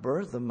about the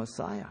birth of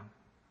Messiah.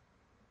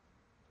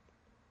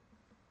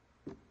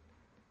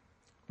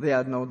 They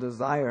had no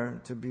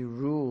desire to be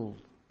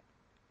ruled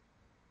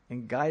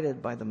and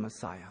guided by the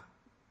Messiah.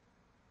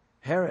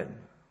 Herod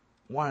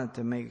wanted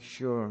to make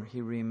sure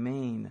he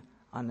remained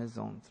on his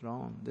own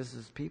throne. This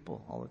is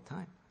people all the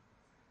time.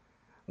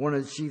 One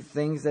of the chief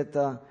things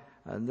that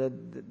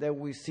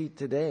we see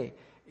today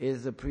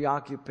is a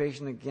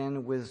preoccupation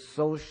again with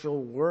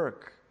social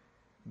work,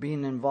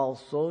 being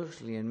involved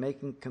socially and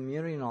making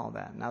community and all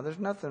that. Now, there's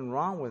nothing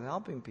wrong with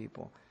helping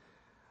people,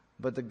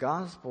 but the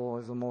gospel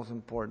is the most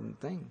important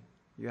thing.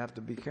 You have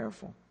to be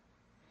careful.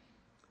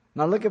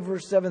 Now look at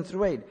verse 7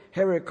 through 8.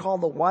 Herod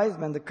called the wise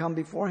men to come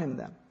before him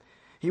then.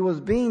 He was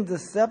being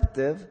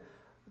deceptive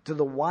to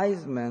the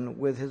wise men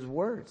with his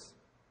words.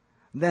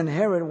 Then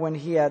Herod, when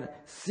he had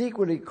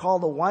secretly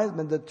called the wise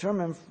men,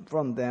 determined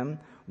from them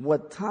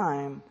what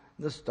time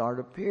the star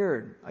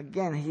appeared.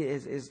 Again,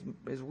 his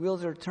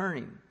wheels are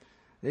turning.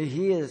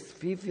 He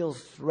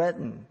feels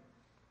threatened.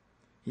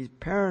 He's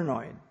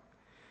paranoid.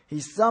 He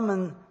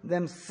summoned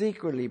them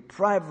secretly,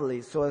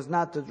 privately, so as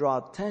not to draw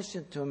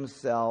attention to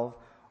himself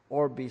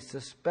or be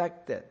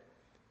suspected.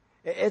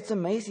 It's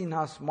amazing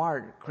how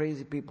smart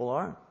crazy people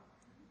are.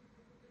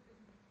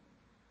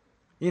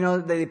 You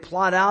know, they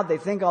plot out, they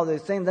think all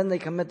these things, then they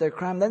commit their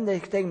crime, then they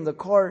take him to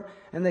court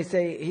and they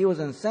say he was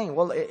insane.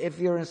 Well, if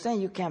you're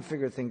insane, you can't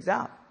figure things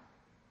out.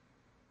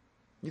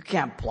 You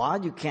can't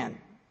plot, you can't.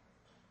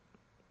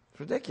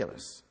 It's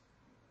ridiculous.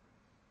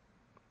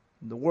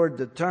 The word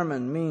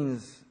determined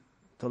means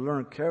to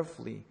learn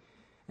carefully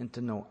and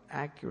to know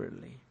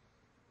accurately.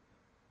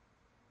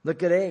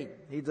 Look at 8.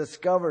 He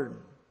discovered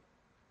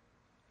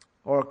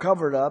or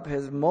covered up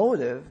his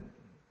motive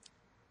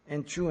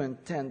and true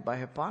intent by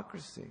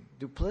hypocrisy,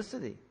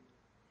 duplicity.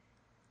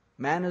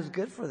 Man is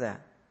good for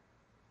that.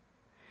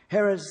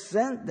 Herod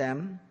sent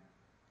them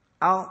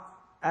out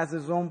as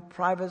his own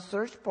private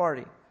search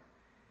party.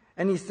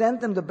 And he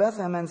sent them to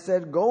Bethlehem and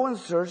said, go and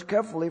search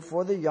carefully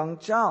for the young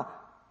child.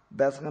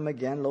 Bethlehem,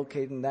 again,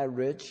 located in that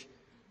ridge,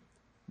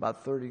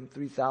 about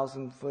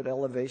 33,000 foot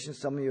elevation.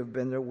 Some of you have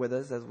been there with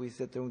us as we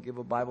sit there and give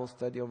a Bible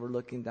study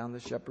overlooking down the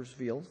shepherd's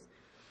fields.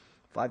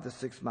 5 to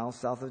 6 miles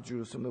south of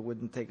Jerusalem. It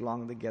wouldn't take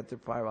long to get there,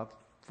 probably about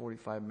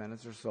 45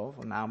 minutes or so.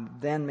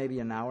 Then maybe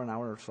an hour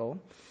or so.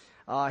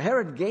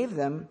 Herod gave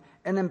them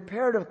an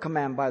imperative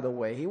command, by the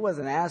way. He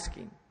wasn't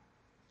asking.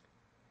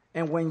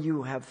 And when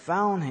you have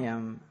found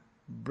him,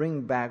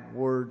 bring back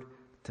word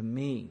to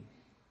me.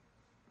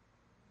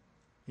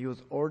 He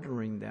was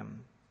ordering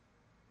them.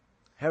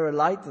 Herod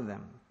lied to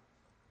them,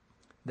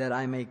 that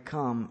I may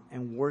come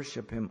and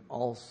worship him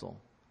also.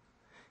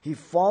 He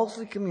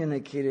falsely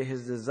communicated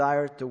his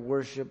desire to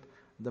worship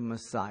the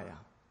Messiah.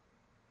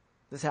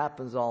 This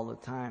happens all the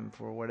time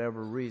for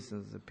whatever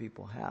reasons that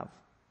people have.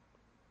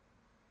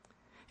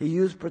 He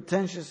used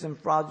pretentious and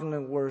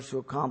fraudulent words to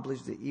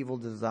accomplish the evil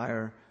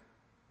desire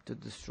to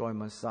destroy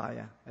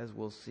Messiah, as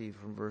we'll see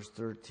from verse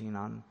 13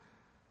 on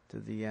to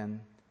the end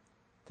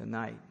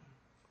tonight.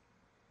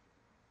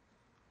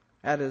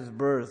 At his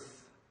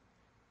birth,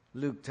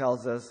 Luke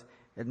tells us,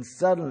 and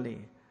suddenly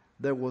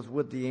there was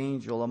with the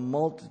angel a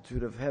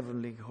multitude of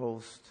heavenly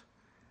hosts,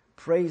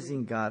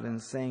 praising God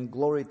and saying,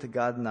 glory to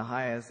God in the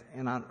highest,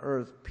 and on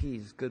earth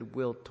peace,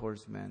 goodwill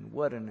towards men.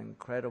 What an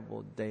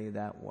incredible day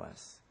that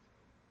was.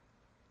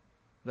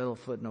 Little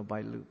footnote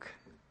by Luke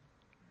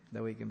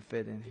that we can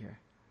fit in here.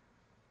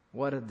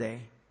 What a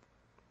day.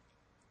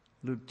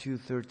 Luke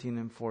 2:13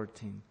 and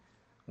 14.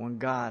 When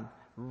God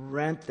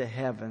rent the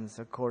heavens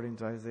according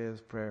to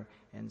Isaiah's prayer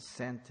and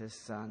sent his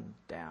son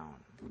down.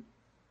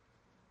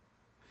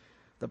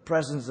 The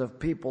presence of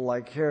people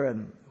like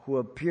Herod, who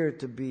appear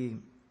to be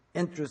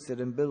interested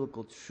in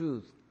biblical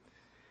truth,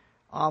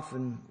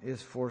 often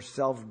is for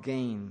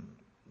self-gain.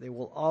 They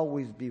will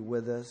always be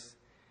with us,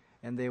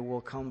 and they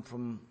will come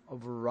from a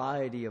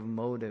variety of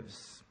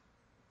motives.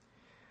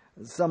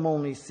 Some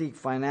only seek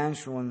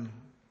financial and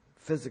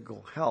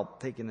physical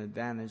help, taking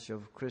advantage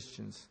of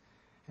Christians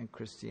and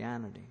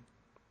Christianity.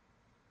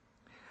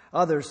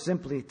 Others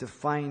simply to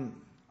find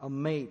a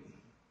mate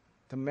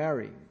to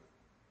marry.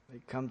 They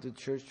come to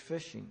church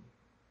fishing,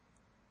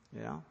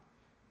 you know.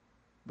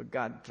 But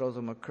God throws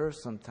them a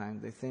curse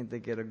sometimes. They think they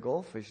get a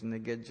goldfish and they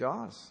get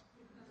jaws.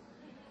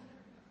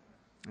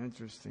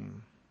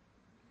 Interesting.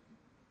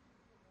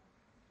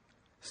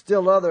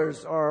 Still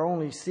others are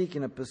only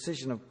seeking a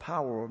position of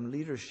power and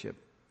leadership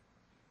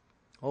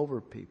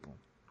over people.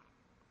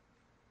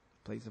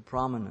 Place of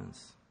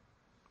prominence.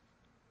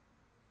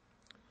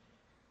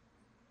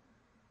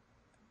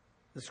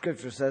 The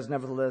scripture says,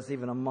 nevertheless,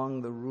 even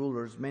among the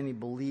rulers, many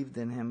believed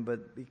in him,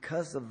 but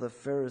because of the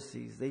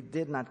Pharisees, they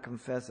did not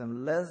confess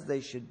him, lest they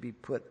should be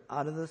put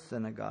out of the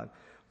synagogue,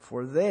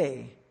 for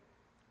they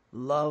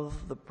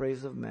love the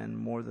praise of men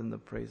more than the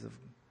praise of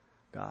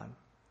God.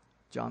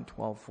 John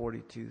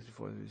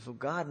 12:42-43. So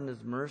God in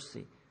his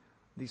mercy,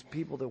 these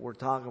people that we're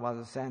talking about,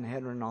 the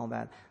Sanhedrin and all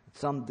that,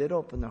 some did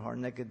open their heart.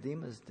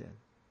 Nicodemus did.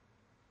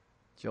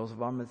 Joseph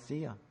of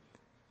Arimathea.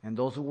 And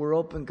those who were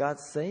open got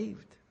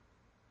saved.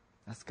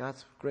 That's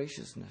God's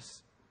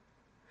graciousness.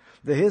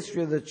 The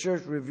history of the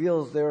church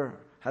reveals there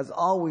has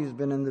always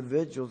been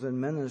individuals in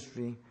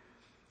ministry,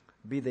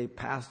 be they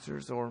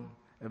pastors or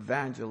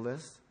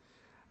evangelists,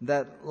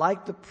 that,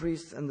 like the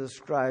priests and the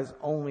scribes,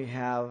 only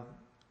have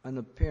an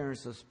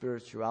appearance of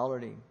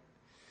spirituality.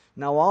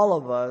 Now, all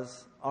of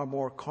us are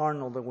more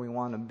carnal than we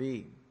want to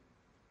be.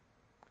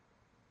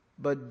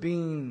 But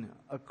being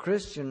a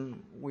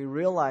Christian, we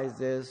realize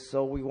this,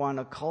 so we want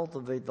to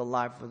cultivate the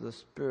life of the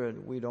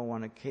Spirit. We don't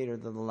want to cater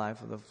to the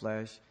life of the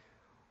flesh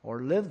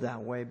or live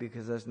that way,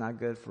 because that's not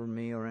good for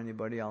me or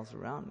anybody else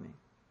around me.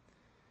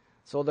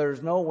 So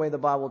there's no way the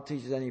Bible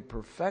teaches any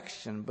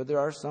perfection, but there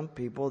are some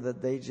people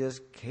that they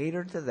just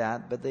cater to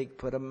that, but they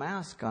put a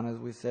mask on, as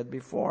we said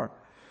before.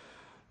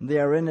 They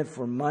are in it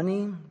for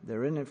money.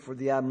 They're in it for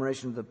the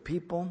admiration of the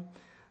people.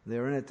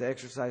 They're in it to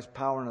exercise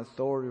power and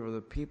authority over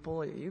the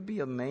people. You'd be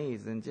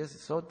amazed, and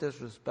just so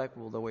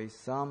disrespectful the way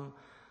some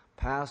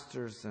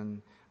pastors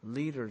and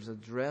leaders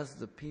address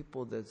the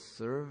people that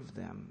serve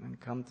them and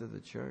come to the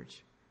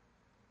church.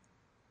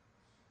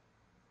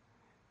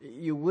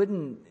 You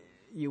wouldn't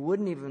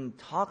even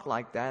talk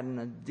like that in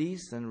a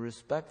decent,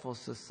 respectful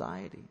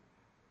society.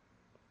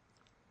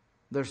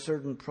 There's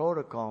certain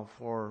protocol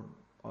for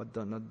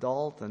an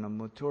adult and a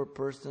mature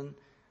person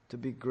to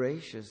be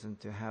gracious and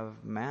to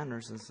have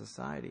manners in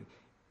society.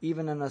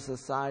 Even in a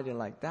society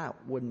like that,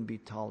 wouldn't be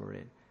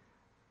tolerated.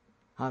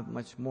 How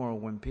much more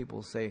when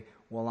people say,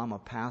 well, I'm a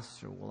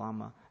pastor, well,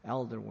 I'm an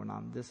elder, when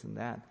I'm this and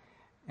that.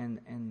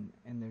 And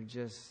they're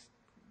just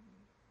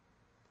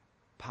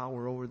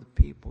power over the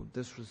people,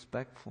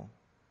 disrespectful.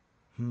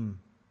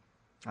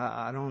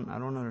 I don't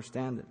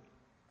understand it.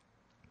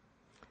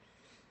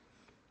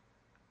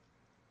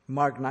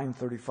 Mark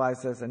 9:35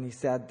 says, and he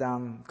sat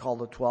down, called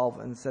the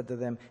 12, and said to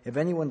them, if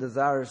anyone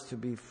desires to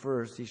be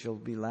first, he shall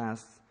be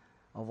last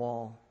of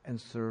all and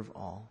serve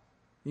all.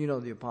 You know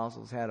the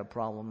apostles had a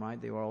problem,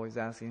 right? They were always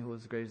asking who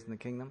was the greatest in the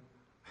kingdom.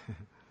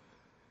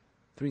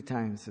 3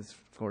 times it's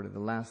recorded, the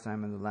last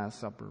time in the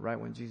Last Supper, right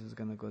when Jesus is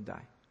going to go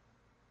die.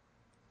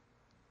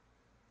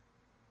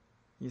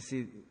 You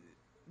see,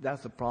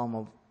 that's the problem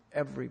of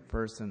every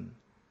person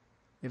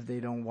if they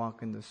don't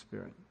walk in the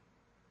Spirit.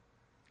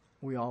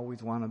 We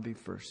always want to be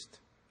first.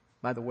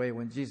 By the way,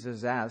 when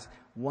Jesus asked,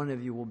 one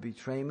of you will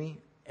betray me,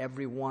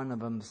 every one of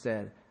them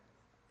said,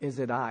 is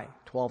it I?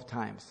 12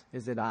 times.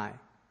 Is it I?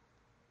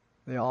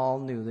 They all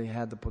knew they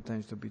had the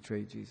potential to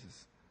betray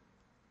Jesus.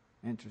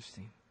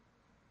 Interesting.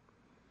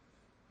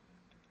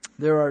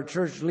 There are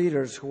church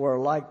leaders who are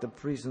like the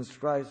priests and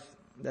scribes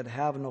that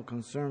have no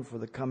concern for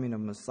the coming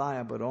of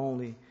Messiah, but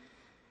only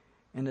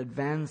in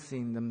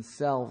advancing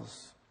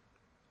themselves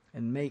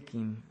and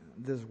making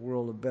this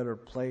world a better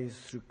place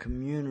through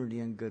community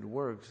and good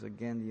works.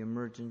 Again, the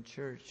emergent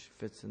church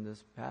fits in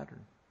this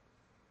pattern.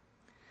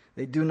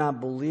 They do not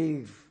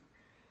believe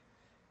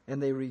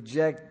and they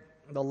reject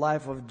the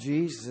life of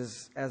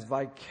Jesus as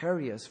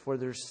vicarious for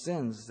their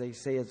sins. They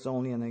say it's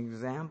only an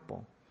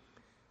example,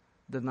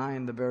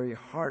 denying the very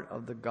heart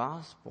of the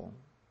gospel.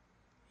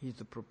 He's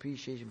the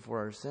propitiation for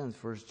our sins,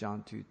 1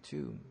 John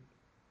 2:2,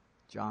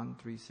 John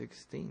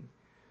 3:16.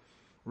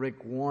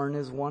 Rick Warren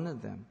is one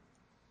of them.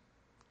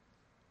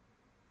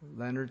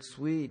 Leonard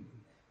Sweet,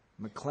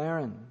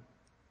 McLaren,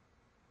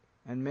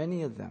 and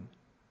many of them.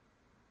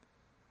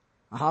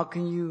 How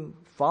can you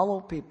follow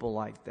people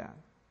like that?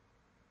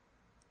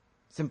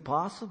 It's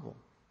impossible.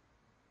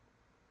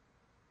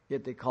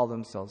 Yet they call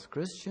themselves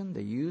Christian.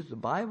 They use the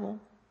Bible.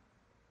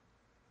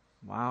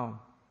 Wow.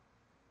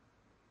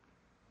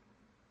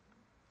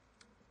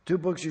 2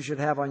 books you should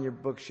have on your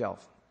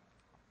bookshelf.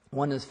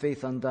 One is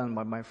Faith Undone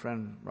by my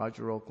friend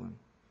Roger Oakland.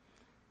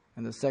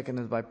 And the second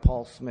is by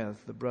Paul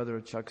Smith, the brother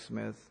of Chuck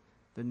Smith,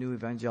 the New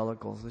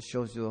Evangelicals. It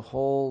shows you the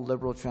whole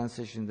liberal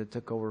transition that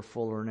took over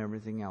Fuller and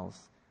everything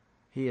else.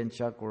 He and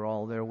Chuck were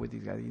all there with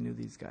these guys. He knew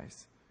these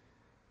guys.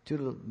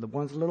 The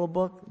one's a little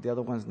book, the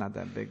other one's not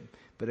that big.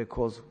 But it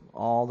quotes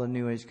all the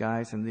New Age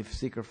guys and the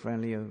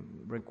seeker-friendly of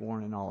Rick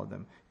Warren and all of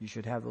them. You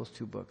should have those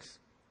 2 books.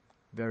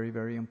 Very,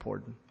 very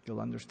important. You'll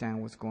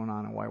understand what's going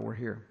on and why we're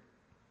here.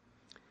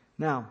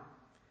 Now,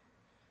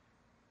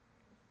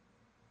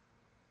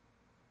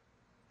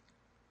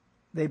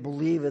 they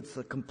believe it's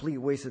a complete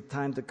waste of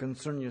time to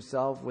concern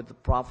yourself with the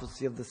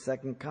prophecy of the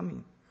second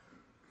coming.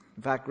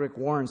 In fact, Rick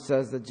Warren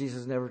says that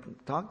Jesus never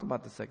talked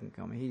about the second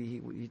coming.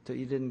 He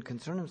didn't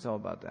concern himself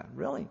about that.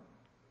 Really?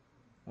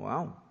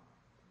 Wow.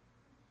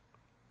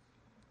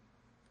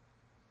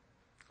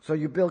 So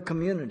you build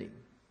community.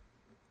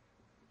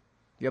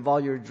 You have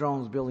all your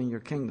drones building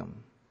your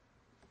kingdom.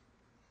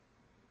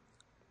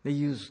 They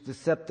use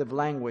deceptive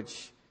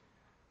language.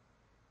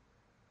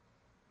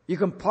 You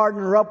can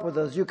partner up with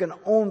us. You can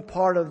own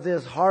part of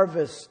this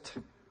harvest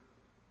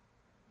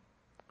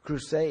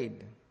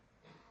crusade.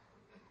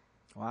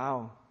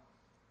 Wow.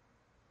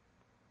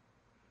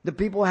 The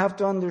people have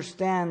to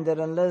understand that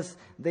unless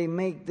they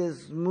make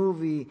this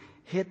movie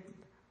hit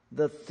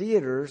the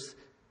theaters,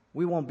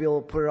 we won't be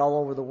able to put it all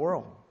over the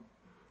world.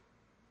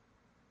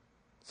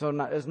 So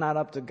it's not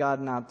up to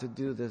God not to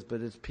do this,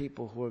 but it's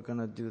people who are going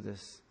to do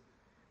this.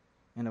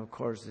 And of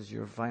course, it's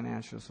your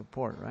financial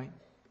support, right?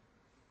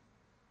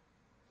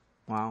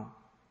 Wow.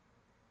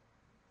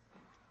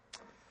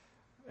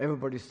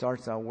 Everybody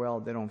starts out well.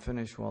 They don't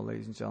finish well,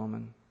 ladies and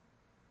gentlemen.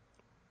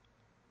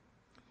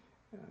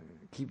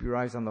 Keep your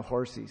eyes on the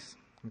horses,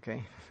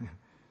 okay?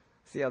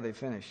 See how they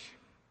finish.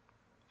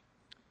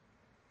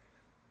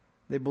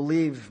 They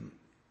believe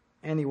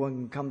anyone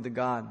can come to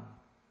God.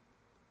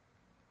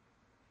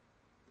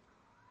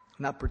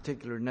 Not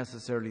particularly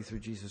necessarily through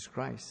Jesus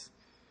Christ.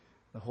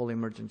 The Holy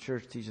Emergent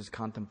Church teaches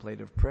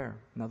contemplative prayer.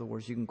 In other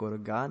words, you can go to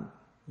God.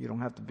 You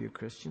don't have to be a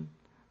Christian.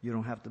 You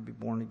don't have to be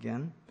born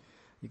again.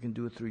 You can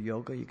do it through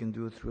yoga. You can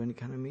do it through any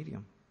kind of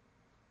medium.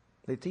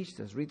 They teach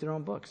this. Read their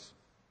own books.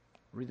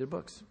 Read their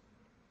books.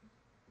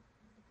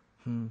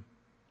 1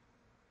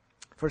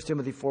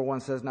 Timothy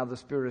 4:1 says, "Now the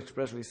Spirit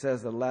expressly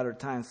says that at the latter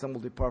times some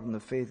will depart from the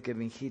faith,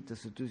 giving heed to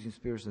seducing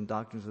spirits and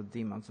doctrines of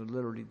demons." So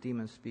literally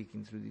demons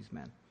speaking through these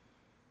men.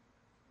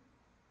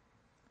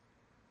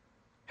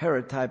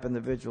 Herod-type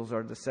individuals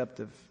are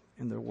deceptive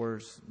in their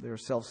words. They are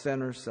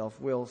self-centered,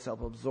 self-willed,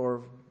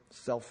 self-absorbed,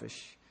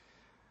 selfish.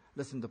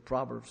 Listen to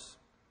Proverbs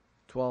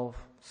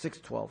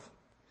 6:12.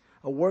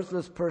 "A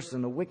worthless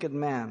person, a wicked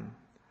man,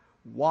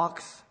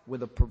 walks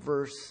with a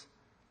perverse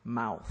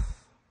mouth."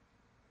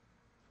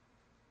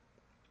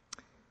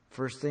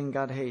 First thing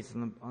God hates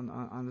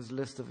on his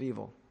list of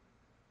evil: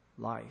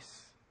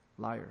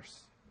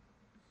 liars.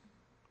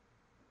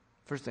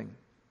 First thing.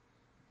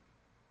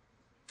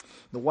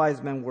 The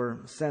wise men were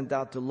sent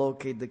out to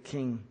locate the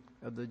king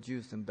of the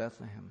Jews in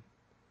Bethlehem.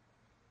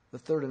 The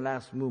third and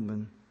last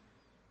movement,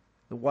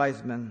 the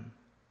wise men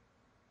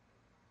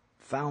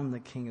found the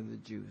king of the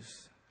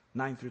Jews.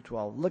 9 through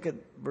 12. Look at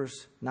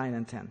verse 9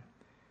 and 10.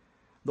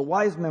 The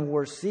wise men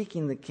were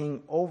seeking the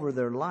king over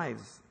their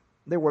lives.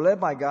 They were led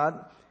by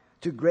God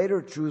to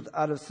greater truth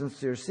out of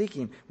sincere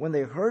seeking. When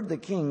they heard the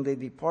king, they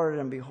departed,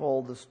 and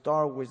behold, the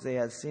star which they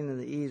had seen in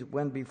the east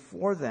went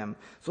before them.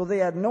 So they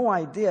had no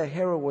idea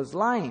Herod was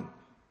lying.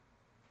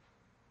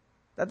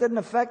 That didn't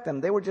affect them.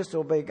 They were just to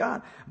obey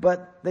God.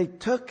 But they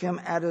took him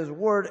at his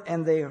word,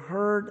 and they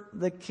heard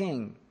the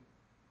king.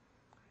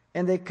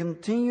 And they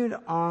continued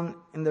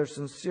on in their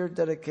sincere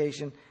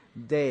dedication.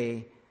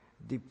 They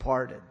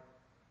departed.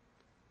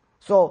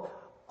 So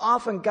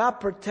often God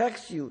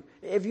protects you.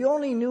 If you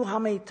only knew how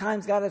many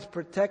times God has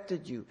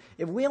protected you.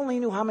 If we only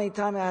knew how many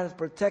times God has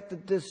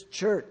protected this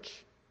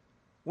church.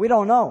 We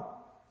don't know.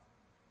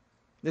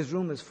 This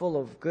room is full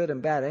of good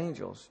and bad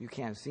angels. You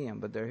can't see them,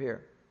 but they're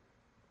here.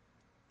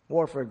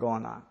 Warfare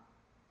going on.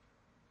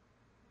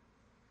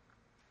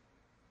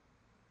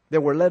 They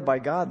were led by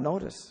God,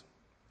 notice.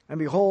 And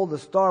behold, the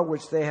star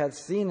which they had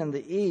seen in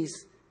the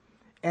east,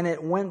 and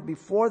it went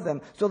before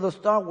them. So the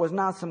star was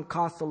not some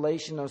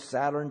constellation of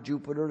Saturn,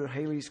 Jupiter,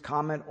 Halley's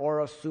Comet,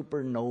 or a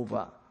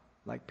supernova,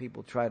 like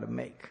people try to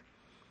make.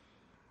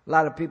 A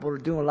lot of people are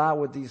doing a lot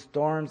with these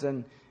storms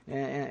and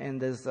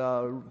this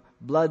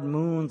blood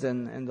moons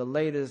and the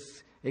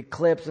latest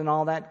eclipse and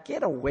all that.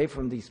 Get away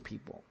from these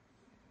people.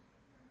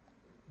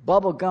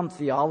 Bubblegum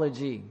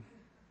theology.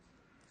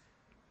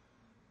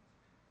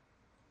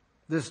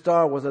 This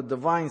star was a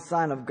divine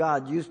sign of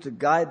God used to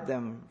guide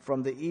them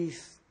from the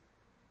east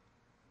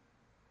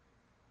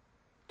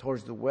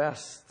towards the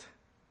west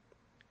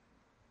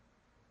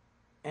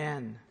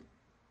and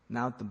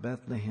now to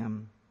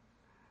Bethlehem.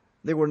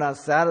 They were not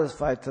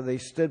satisfied till they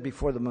stood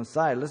before the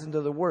Messiah. Listen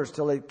to the words.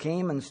 Till they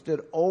came and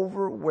stood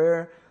over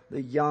where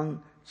the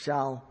young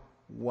child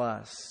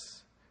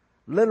was.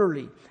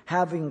 Literally,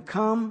 having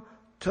come,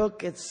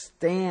 took its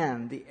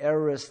stand, the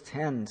aorist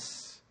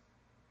tense.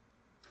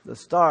 The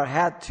star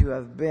had to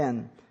have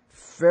been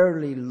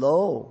fairly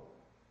low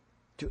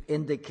to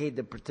indicate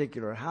the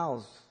particular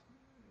house.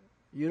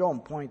 You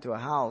don't point to a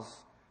house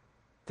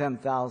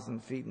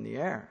 10,000 feet in the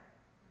air.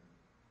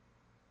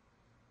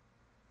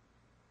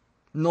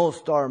 No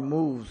star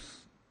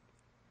moves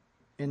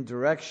in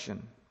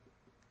direction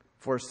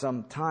for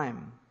some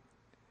time,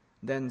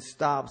 then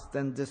stops,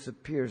 then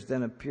disappears,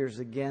 then appears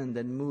again,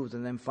 then moves,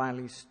 and then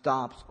finally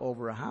stops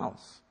over a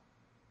house.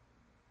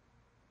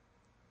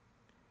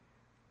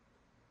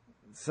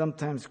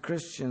 Sometimes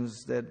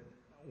Christians that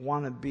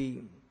want to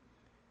be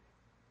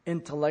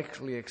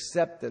intellectually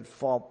accepted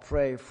fall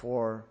prey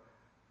for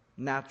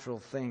natural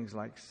things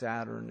like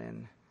Saturn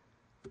and,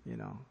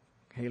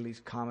 Halley's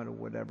Comet or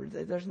whatever.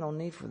 There's no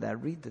need for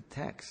that. Read the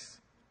text.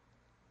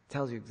 It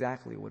tells you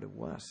exactly what it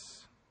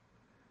was.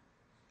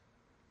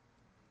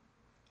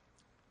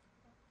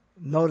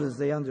 Notice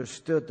they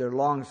understood their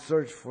long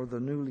search for the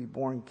newly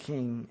born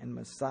King and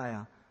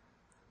Messiah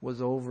was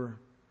over.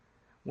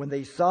 When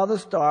they saw the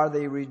star,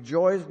 they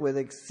rejoiced with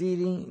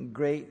exceeding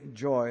great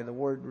joy. The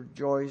word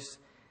rejoice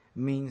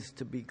means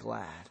to be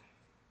glad.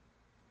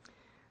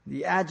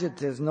 The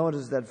adjectives,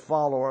 notice, that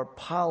follow are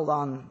piled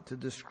on to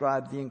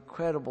describe the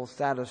incredible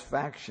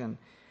satisfaction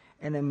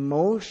and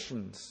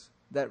emotions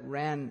that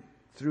ran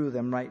through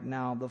them right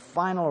now. The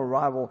final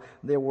arrival,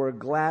 they were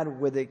glad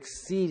with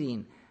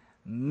exceeding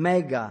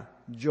mega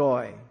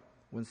joy.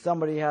 When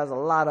somebody has a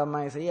lot of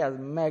money, say he has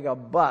mega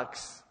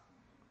bucks.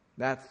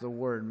 That's the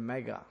word,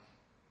 mega.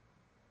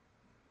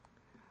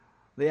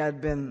 They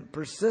had been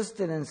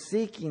persistent in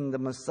seeking the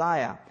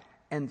Messiah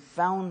and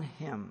found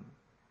him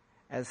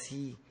as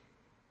he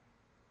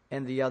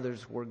and the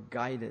others were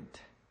guided.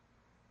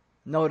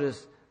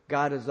 Notice,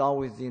 God is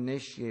always the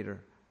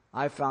initiator.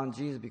 I found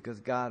Jesus because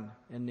God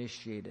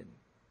initiated.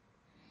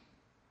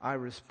 I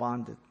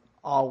responded.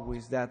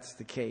 Always that's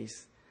the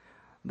case.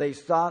 They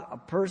sought a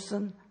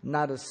person,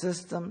 not a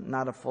system,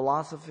 not a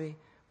philosophy,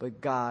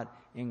 but God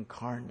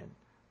incarnate,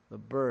 the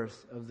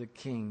birth of the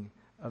King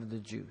of the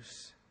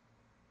Jews.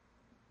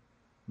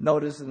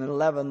 Notice in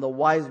 11, the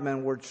wise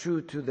men were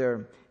true to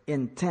their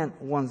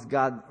intent once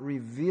God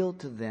revealed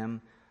to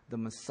them the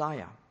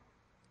Messiah.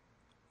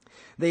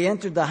 They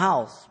entered the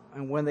house,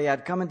 and when they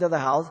had come into the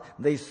house,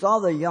 they saw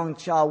the young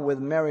child with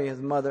Mary,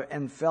 his mother,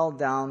 and fell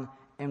down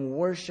and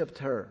worshipped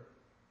her.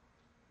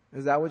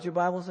 Is that what your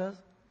Bible says?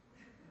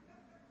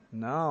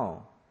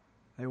 No,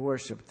 they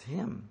worshipped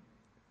him.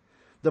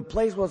 The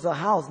place was a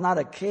house, not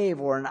a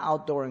cave or an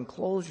outdoor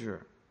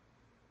enclosure.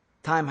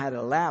 Time had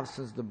elapsed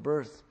since the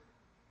birth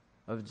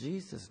of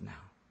Jesus now.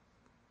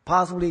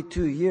 Possibly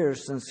 2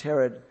 years since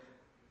Herod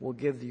will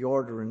give the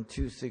order in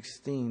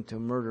 216 to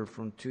murder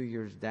from 2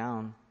 years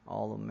down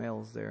all the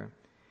males there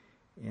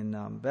in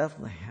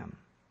Bethlehem.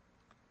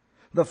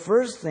 The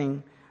first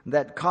thing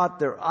that caught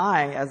their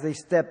eye as they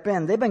step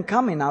in, they've been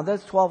coming now,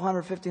 that's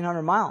 1,200,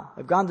 1,500 miles.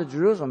 They've gone to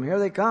Jerusalem. Here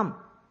they come.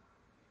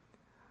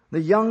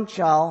 The young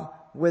child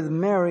with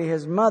Mary,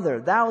 his mother.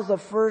 That was the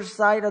first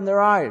sight in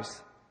their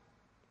eyes.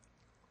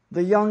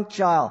 The young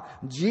child.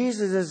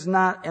 Jesus is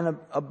not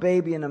a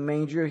baby in a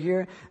manger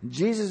here.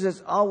 Jesus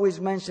is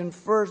always mentioned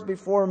first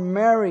before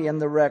Mary in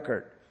the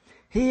record.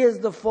 He is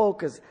the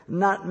focus,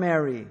 not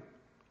Mary.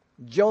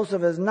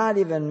 Joseph is not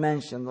even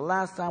mentioned. The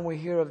last time we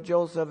hear of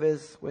Joseph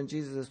is when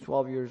Jesus is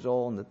 12 years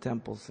old in the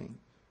temple scene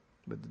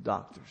with the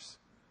doctors.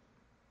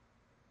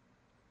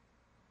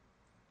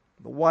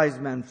 The wise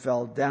men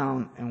fell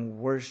down and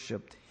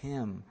worshipped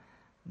him,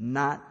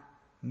 not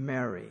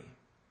Mary.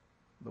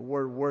 The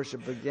word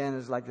worship again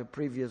is like the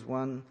previous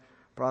one,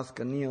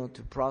 proskuneo,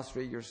 to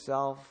prostrate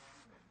yourself,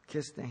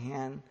 kiss the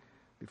hand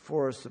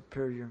before a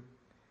superior.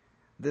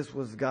 This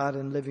was God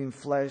in living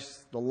flesh,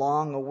 the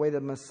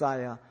long-awaited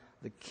Messiah,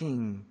 the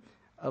King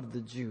of the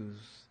Jews.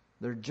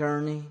 Their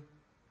journey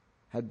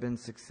had been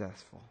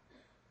successful.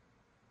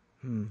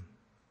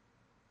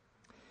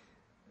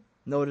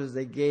 Notice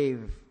they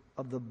gave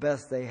of the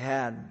best they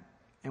had.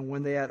 And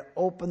when they had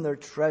opened their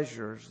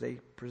treasures, they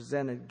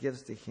presented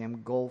gifts to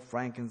him, gold,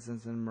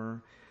 frankincense, and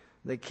myrrh.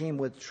 They came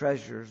with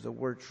treasures. The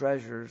word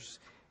treasures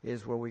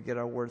is where we get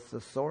our word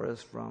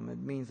thesaurus from. It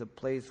means a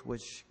place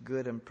which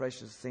good and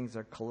precious things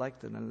are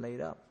collected and laid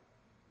up.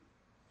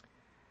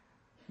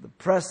 The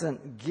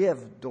present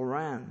gift,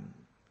 Doran,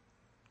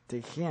 to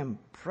him,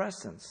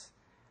 presence,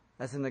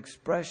 as an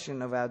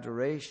expression of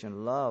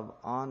adoration, love,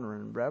 honor,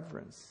 and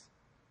reverence.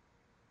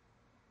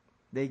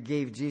 They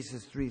gave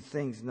Jesus three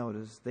things,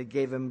 notice. They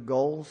gave him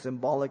gold,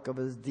 symbolic of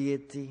his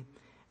deity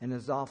and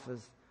his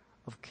office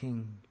of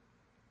king.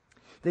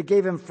 They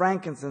gave him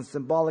frankincense,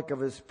 symbolic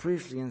of his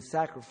priestly and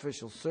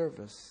sacrificial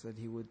service that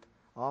he would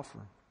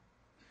offer.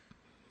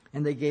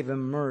 And they gave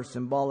him myrrh,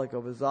 symbolic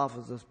of his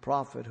office as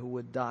prophet who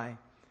would die.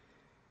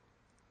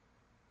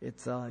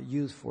 It's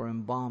used for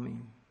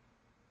embalming,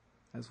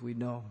 as we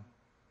know.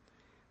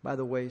 By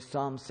the way,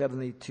 Psalm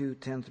 72,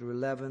 10 through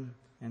 11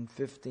 and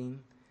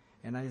 15,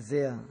 and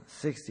Isaiah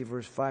 60,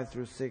 verse 5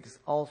 through 6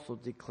 also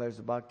declares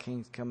about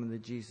kings coming to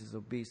Jesus'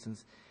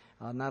 obeisance,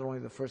 not only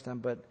the first time,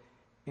 but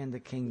in the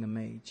kingdom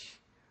age.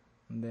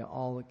 And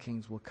all the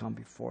kings will come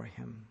before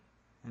him,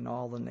 and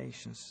all the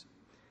nations.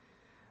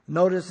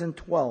 Notice in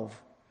 12,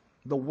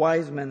 the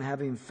wise men,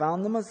 having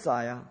found the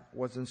Messiah,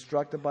 was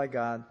instructed by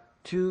God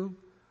to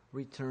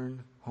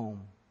return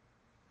home.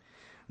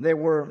 They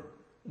were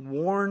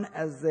warned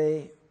as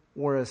they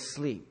were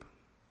asleep.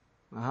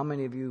 Now, how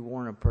many of you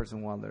warn a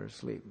person while they're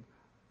asleep?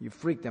 You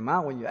freak them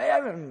out when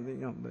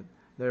but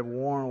they're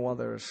warned while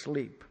they're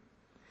asleep.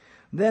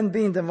 Then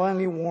being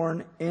divinely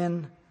warned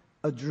in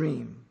a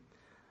dream,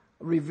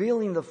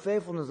 revealing the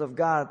faithfulness of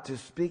God to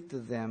speak to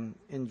them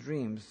in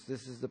dreams.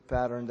 This is the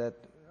pattern that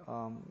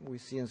we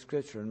see in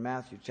Scripture in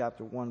Matthew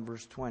chapter 1,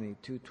 verse 20,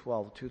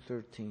 2:12,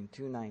 2:13,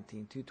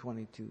 2:19,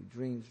 2:22.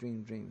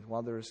 Dreams.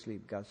 While they're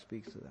asleep, God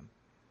speaks to them.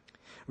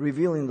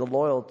 Revealing the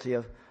loyalty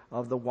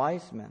of the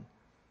wise men.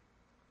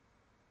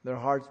 Their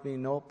hearts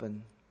being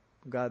open,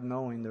 God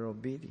knowing their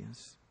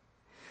obedience.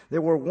 They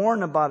were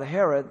warned about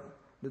Herod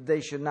that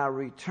they should not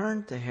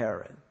return to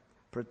Herod,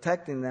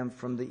 protecting them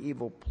from the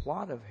evil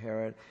plot of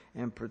Herod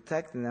and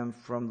protecting them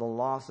from the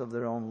loss of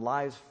their own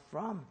lives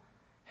from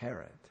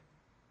Herod.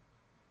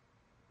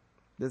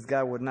 This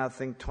guy would not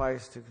think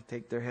twice to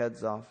take their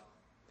heads off.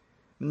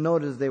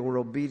 Notice they were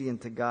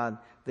obedient to God.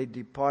 They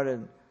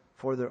departed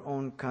for their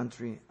own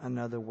country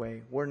another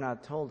way. We're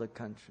not told a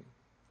country.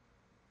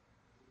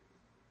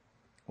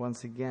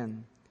 once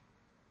again,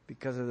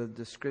 because of the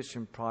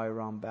discretion probably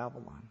around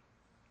Babylon.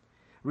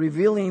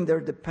 Revealing their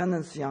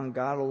dependency on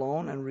God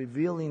alone and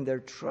revealing their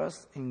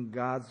trust in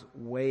God's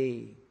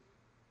way.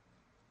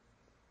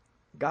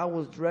 God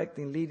was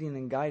directing, leading,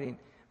 and guiding.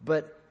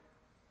 But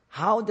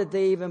how did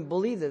they even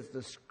believe this?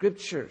 The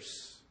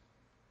Scriptures.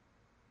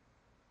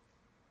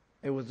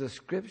 It was the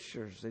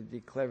Scriptures that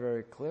declare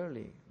very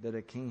clearly that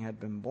a king had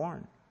been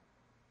born.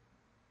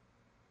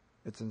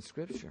 It's in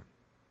Scripture.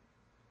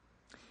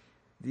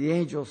 The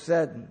angel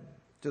said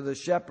to the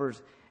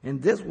shepherds,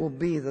 "And this will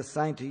be the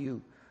sign to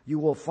you. You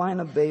will find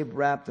a babe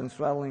wrapped in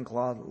swaddling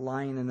cloth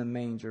lying in a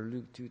manger."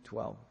 Luke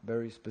 2:12.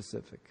 Very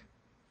specific.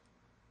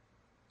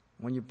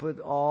 When you put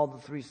all the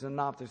three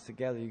synoptics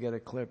together, you get a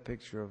clear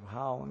picture of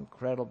how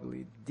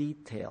incredibly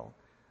detailed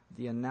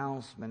the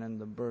announcement and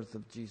the birth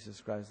of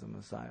Jesus Christ the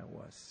Messiah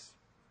was.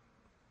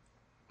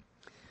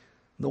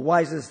 The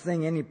wisest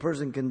thing any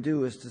person can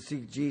do is to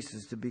seek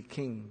Jesus to be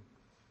king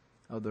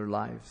of their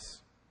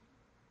lives.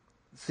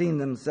 Seeing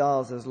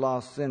themselves as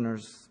lost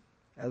sinners,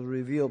 as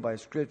revealed by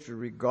Scripture,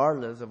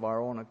 regardless of our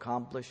own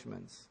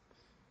accomplishments.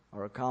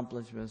 Our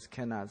accomplishments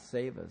cannot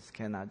save us,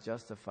 cannot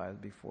justify us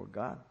before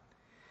God.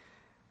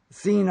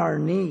 Seeing our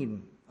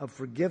need of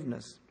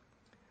forgiveness,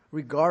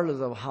 regardless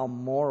of how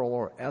moral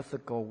or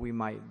ethical we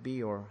might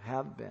be or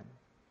have been,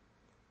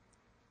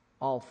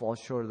 all fall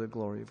short of the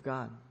glory of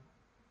God.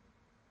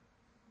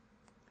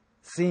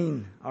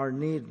 Seeing our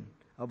need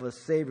of a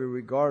Savior,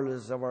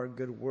 regardless of our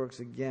good works,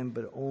 again,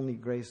 but only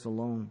grace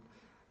alone,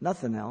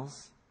 nothing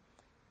else.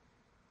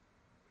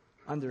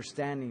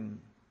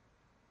 Understanding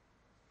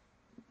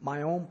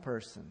my own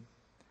person,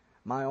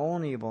 my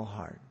own evil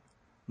heart,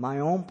 my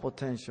own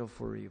potential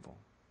for evil,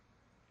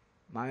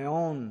 my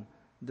own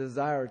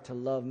desire to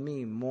love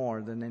me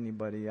more than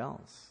anybody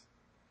else.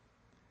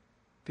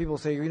 People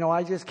say,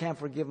 I just can't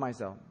forgive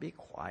myself. Be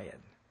quiet.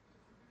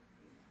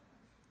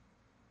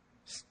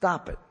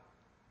 Stop it.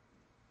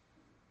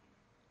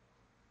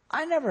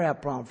 I never have a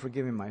problem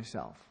forgiving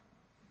myself.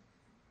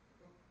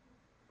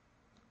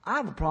 I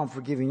have a problem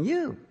forgiving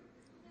you.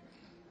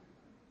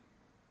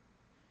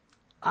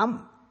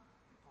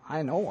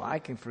 I know I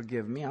can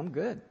forgive me. I'm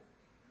good.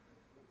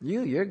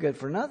 You're good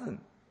for nothing.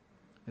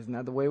 Isn't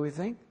that the way we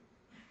think?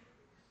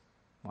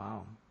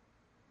 Wow.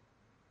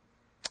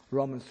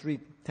 Romans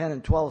 3:10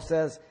 and 12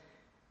 says,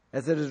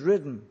 "As it is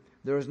written,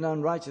 there is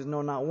none righteous,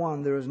 no, not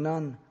one. There is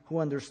none who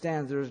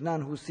understands. There is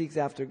none who seeks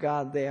after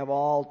God. They have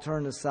all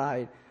turned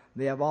aside.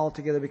 They have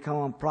altogether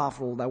become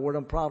unprofitable." That word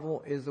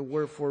unprofitable is the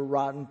word for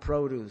rotten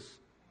produce.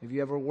 If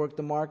you ever work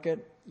the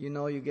market,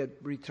 you get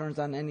returns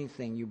on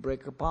anything. You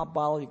break a pop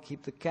bottle, you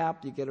keep the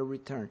cap, you get a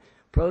return.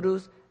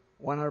 Produce,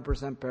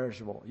 100%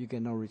 perishable. You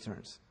get no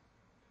returns.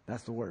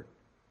 That's the word.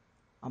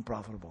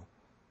 Unprofitable.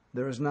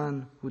 There is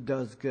none who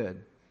does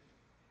good.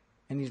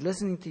 And he's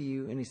listening to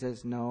you and he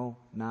says, "No,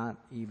 not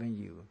even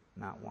you.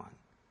 Not one."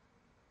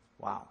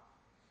 Wow.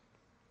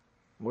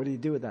 What do you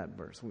do with that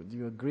verse? Do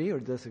you agree or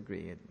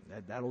disagree?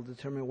 That'll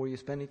determine where you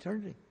spend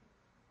eternity.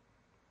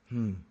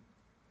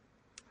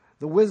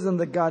 The wisdom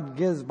that God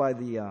gives by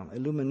the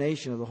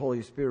illumination of the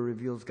Holy Spirit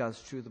reveals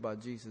God's truth about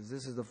Jesus.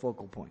 This is the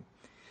focal point.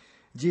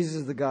 Jesus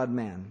is the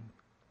God-man.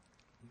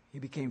 He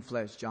became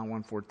flesh, John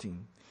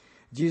 1:14.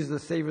 Jesus is the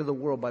Savior of the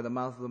world by the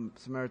mouth of the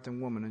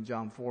Samaritan woman in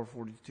John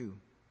 4:42.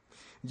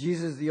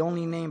 Jesus is the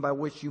only name by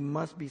which you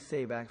must be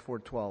saved, Acts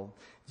 4:12.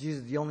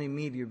 Jesus is the only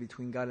mediator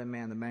between God and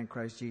man, the man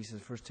Christ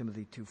Jesus, 1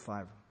 Timothy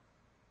 2:5.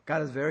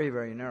 God is very,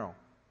 very narrow.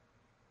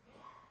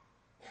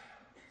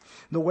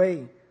 The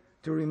way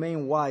to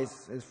remain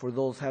wise is for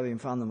those having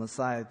found the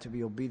Messiah to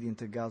be obedient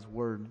to God's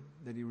word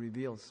that he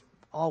reveals.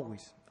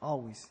 Always,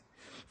 always.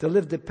 To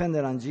live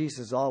dependent on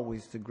Jesus,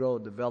 always. To grow,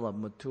 develop,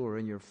 mature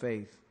in your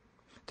faith.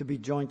 To be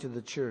joined to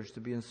the church,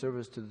 to be in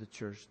service to the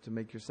church, to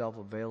make yourself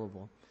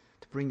available.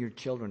 To bring your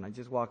children. I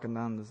just walking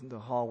down the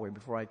hallway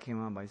before I came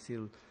on, I see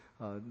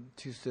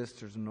two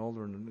sisters, an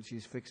older, and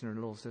she's fixing her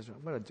little sister.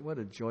 What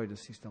a joy to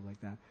see stuff like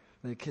that.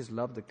 The kids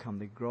love to come.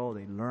 They grow.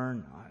 They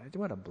learn.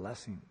 What a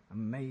blessing.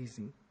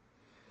 Amazing.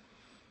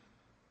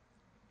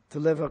 To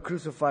live a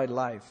crucified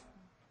life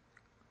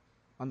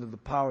under the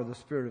power of the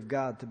Spirit of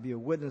God. To be a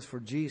witness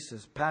for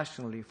Jesus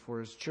passionately for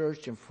his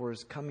church and for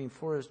his coming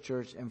for his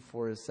church and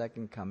for his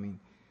second coming.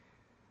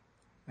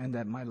 And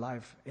that my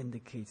life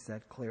indicates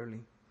that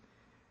clearly.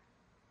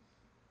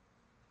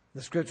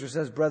 The scripture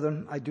says,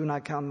 "Brethren, I do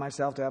not count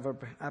myself to have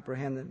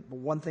apprehended, but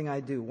one thing I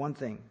do, one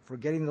thing,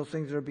 forgetting those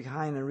things that are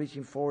behind and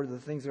reaching forward to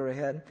the things that are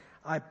ahead,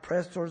 I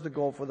press towards the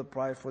goal for the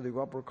prize for the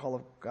upward call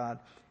of God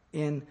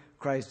in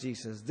Christ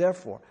Jesus.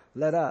 Therefore,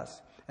 let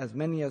us, as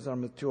many as are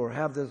mature,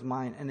 have this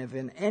mind, and if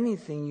in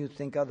anything you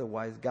think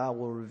otherwise, God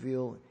will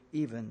reveal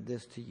even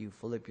this to you."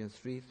 Philippians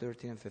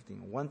 3:13 and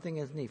 15. One thing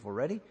is needful.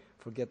 Ready?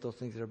 Forget those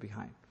things that are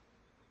behind.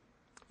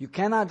 You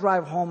cannot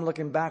drive home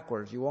looking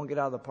backwards. You won't get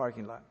out of the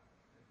parking lot.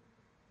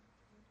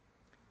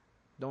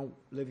 Don't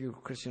live your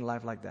Christian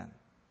life like that.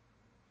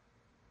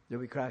 You'll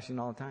be crashing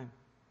all the time.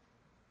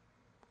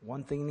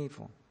 One thing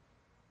needful.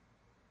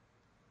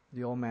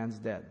 The old man's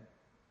dead.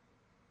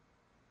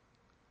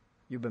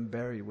 You've been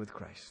buried with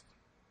Christ.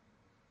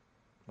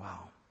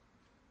 Wow.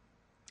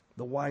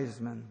 The wise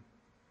men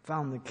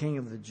found the King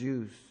of the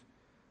Jews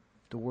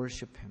to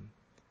worship him.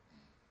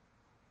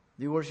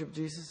 Do you worship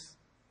Jesus?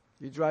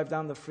 You drive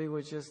down the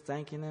freeway just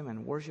thanking him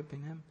and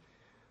worshiping him?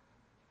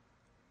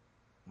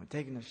 When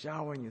taking a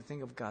shower and you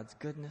think of God's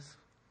goodness,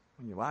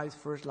 when your eyes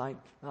first light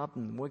up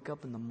and wake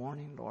up in the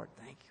morning, Lord,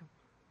 thank you.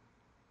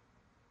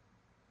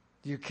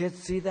 Do your kids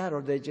see that,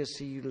 or they just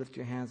see you lift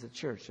your hands at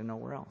church and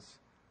nowhere else?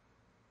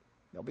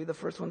 They'll be the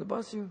first one to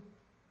bust you.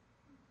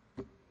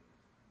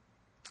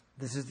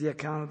 This is the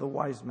account of the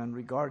wise men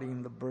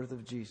regarding the birth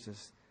of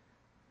Jesus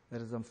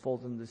that is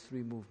unfolded in these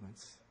three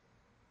movements.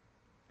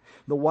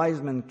 The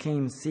wise men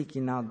came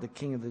seeking out the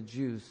King of the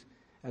Jews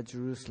at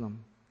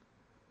Jerusalem.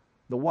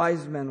 The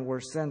wise men were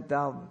sent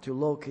out to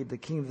locate the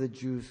King of the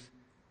Jews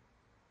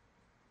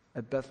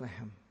at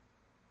Bethlehem.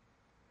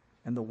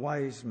 And the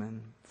wise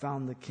men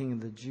found the King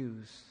of the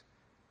Jews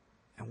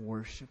and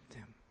worshiped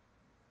him.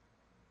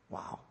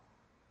 Wow.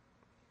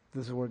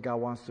 This is where God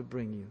wants to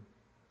bring you.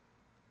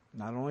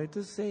 Not only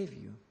to save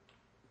you,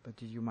 but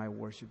that you might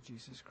worship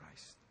Jesus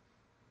Christ.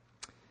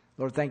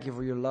 Lord, thank you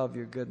for your love,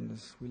 your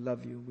goodness. We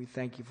love you. We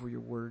thank you for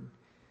your word.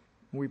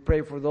 We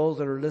pray for those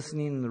that are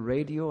listening on the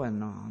radio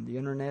and on the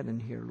internet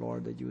and here,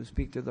 Lord, that you would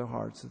speak to their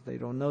hearts. If they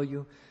don't know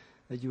you,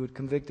 that you would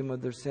convict them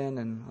of their sin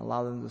and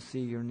allow them to see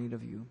your need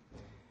of you.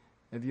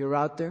 If you're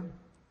out there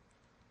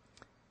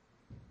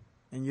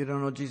and you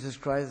don't know Jesus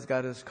Christ,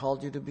 God has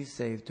called you to be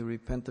saved, to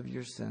repent of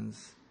your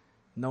sins,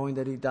 knowing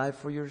that he died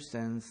for your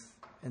sins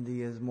and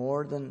he is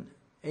more than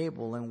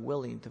able and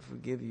willing to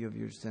forgive you of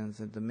your sins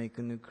and to make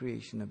a new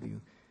creation of you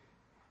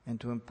and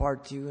to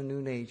impart to you a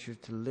new nature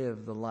to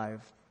live the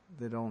life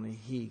that only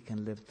he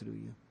can live through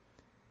you.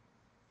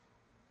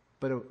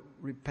 But a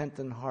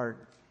repentant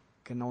heart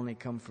can only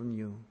come from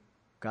you.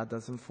 God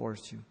doesn't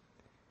force you.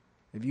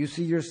 If you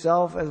see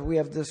yourself as we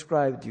have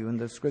described you, and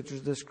the scriptures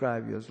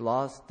describe you as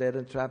lost, dead,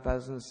 and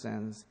trespasses and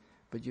sins,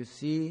 but you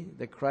see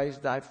that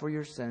Christ died for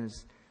your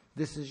sins,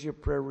 this is your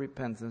prayer of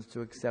repentance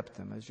to accept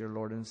him as your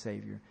Lord and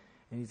Savior.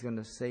 And he's going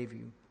to save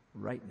you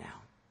right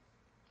now.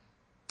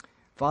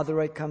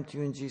 Father, I come to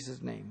you in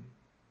Jesus' name.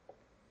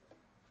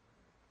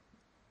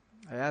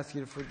 I ask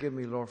you to forgive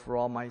me, Lord, for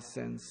all my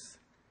sins.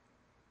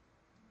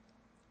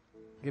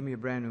 Give me a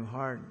brand new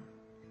heart.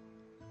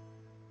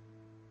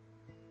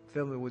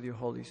 Fill me with your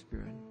Holy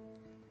Spirit.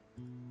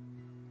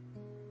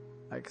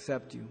 I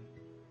accept you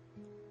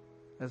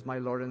as my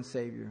Lord and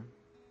Savior.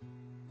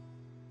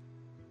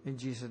 In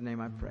Jesus'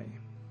 name I pray.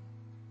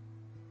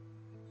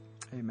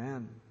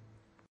 Amen.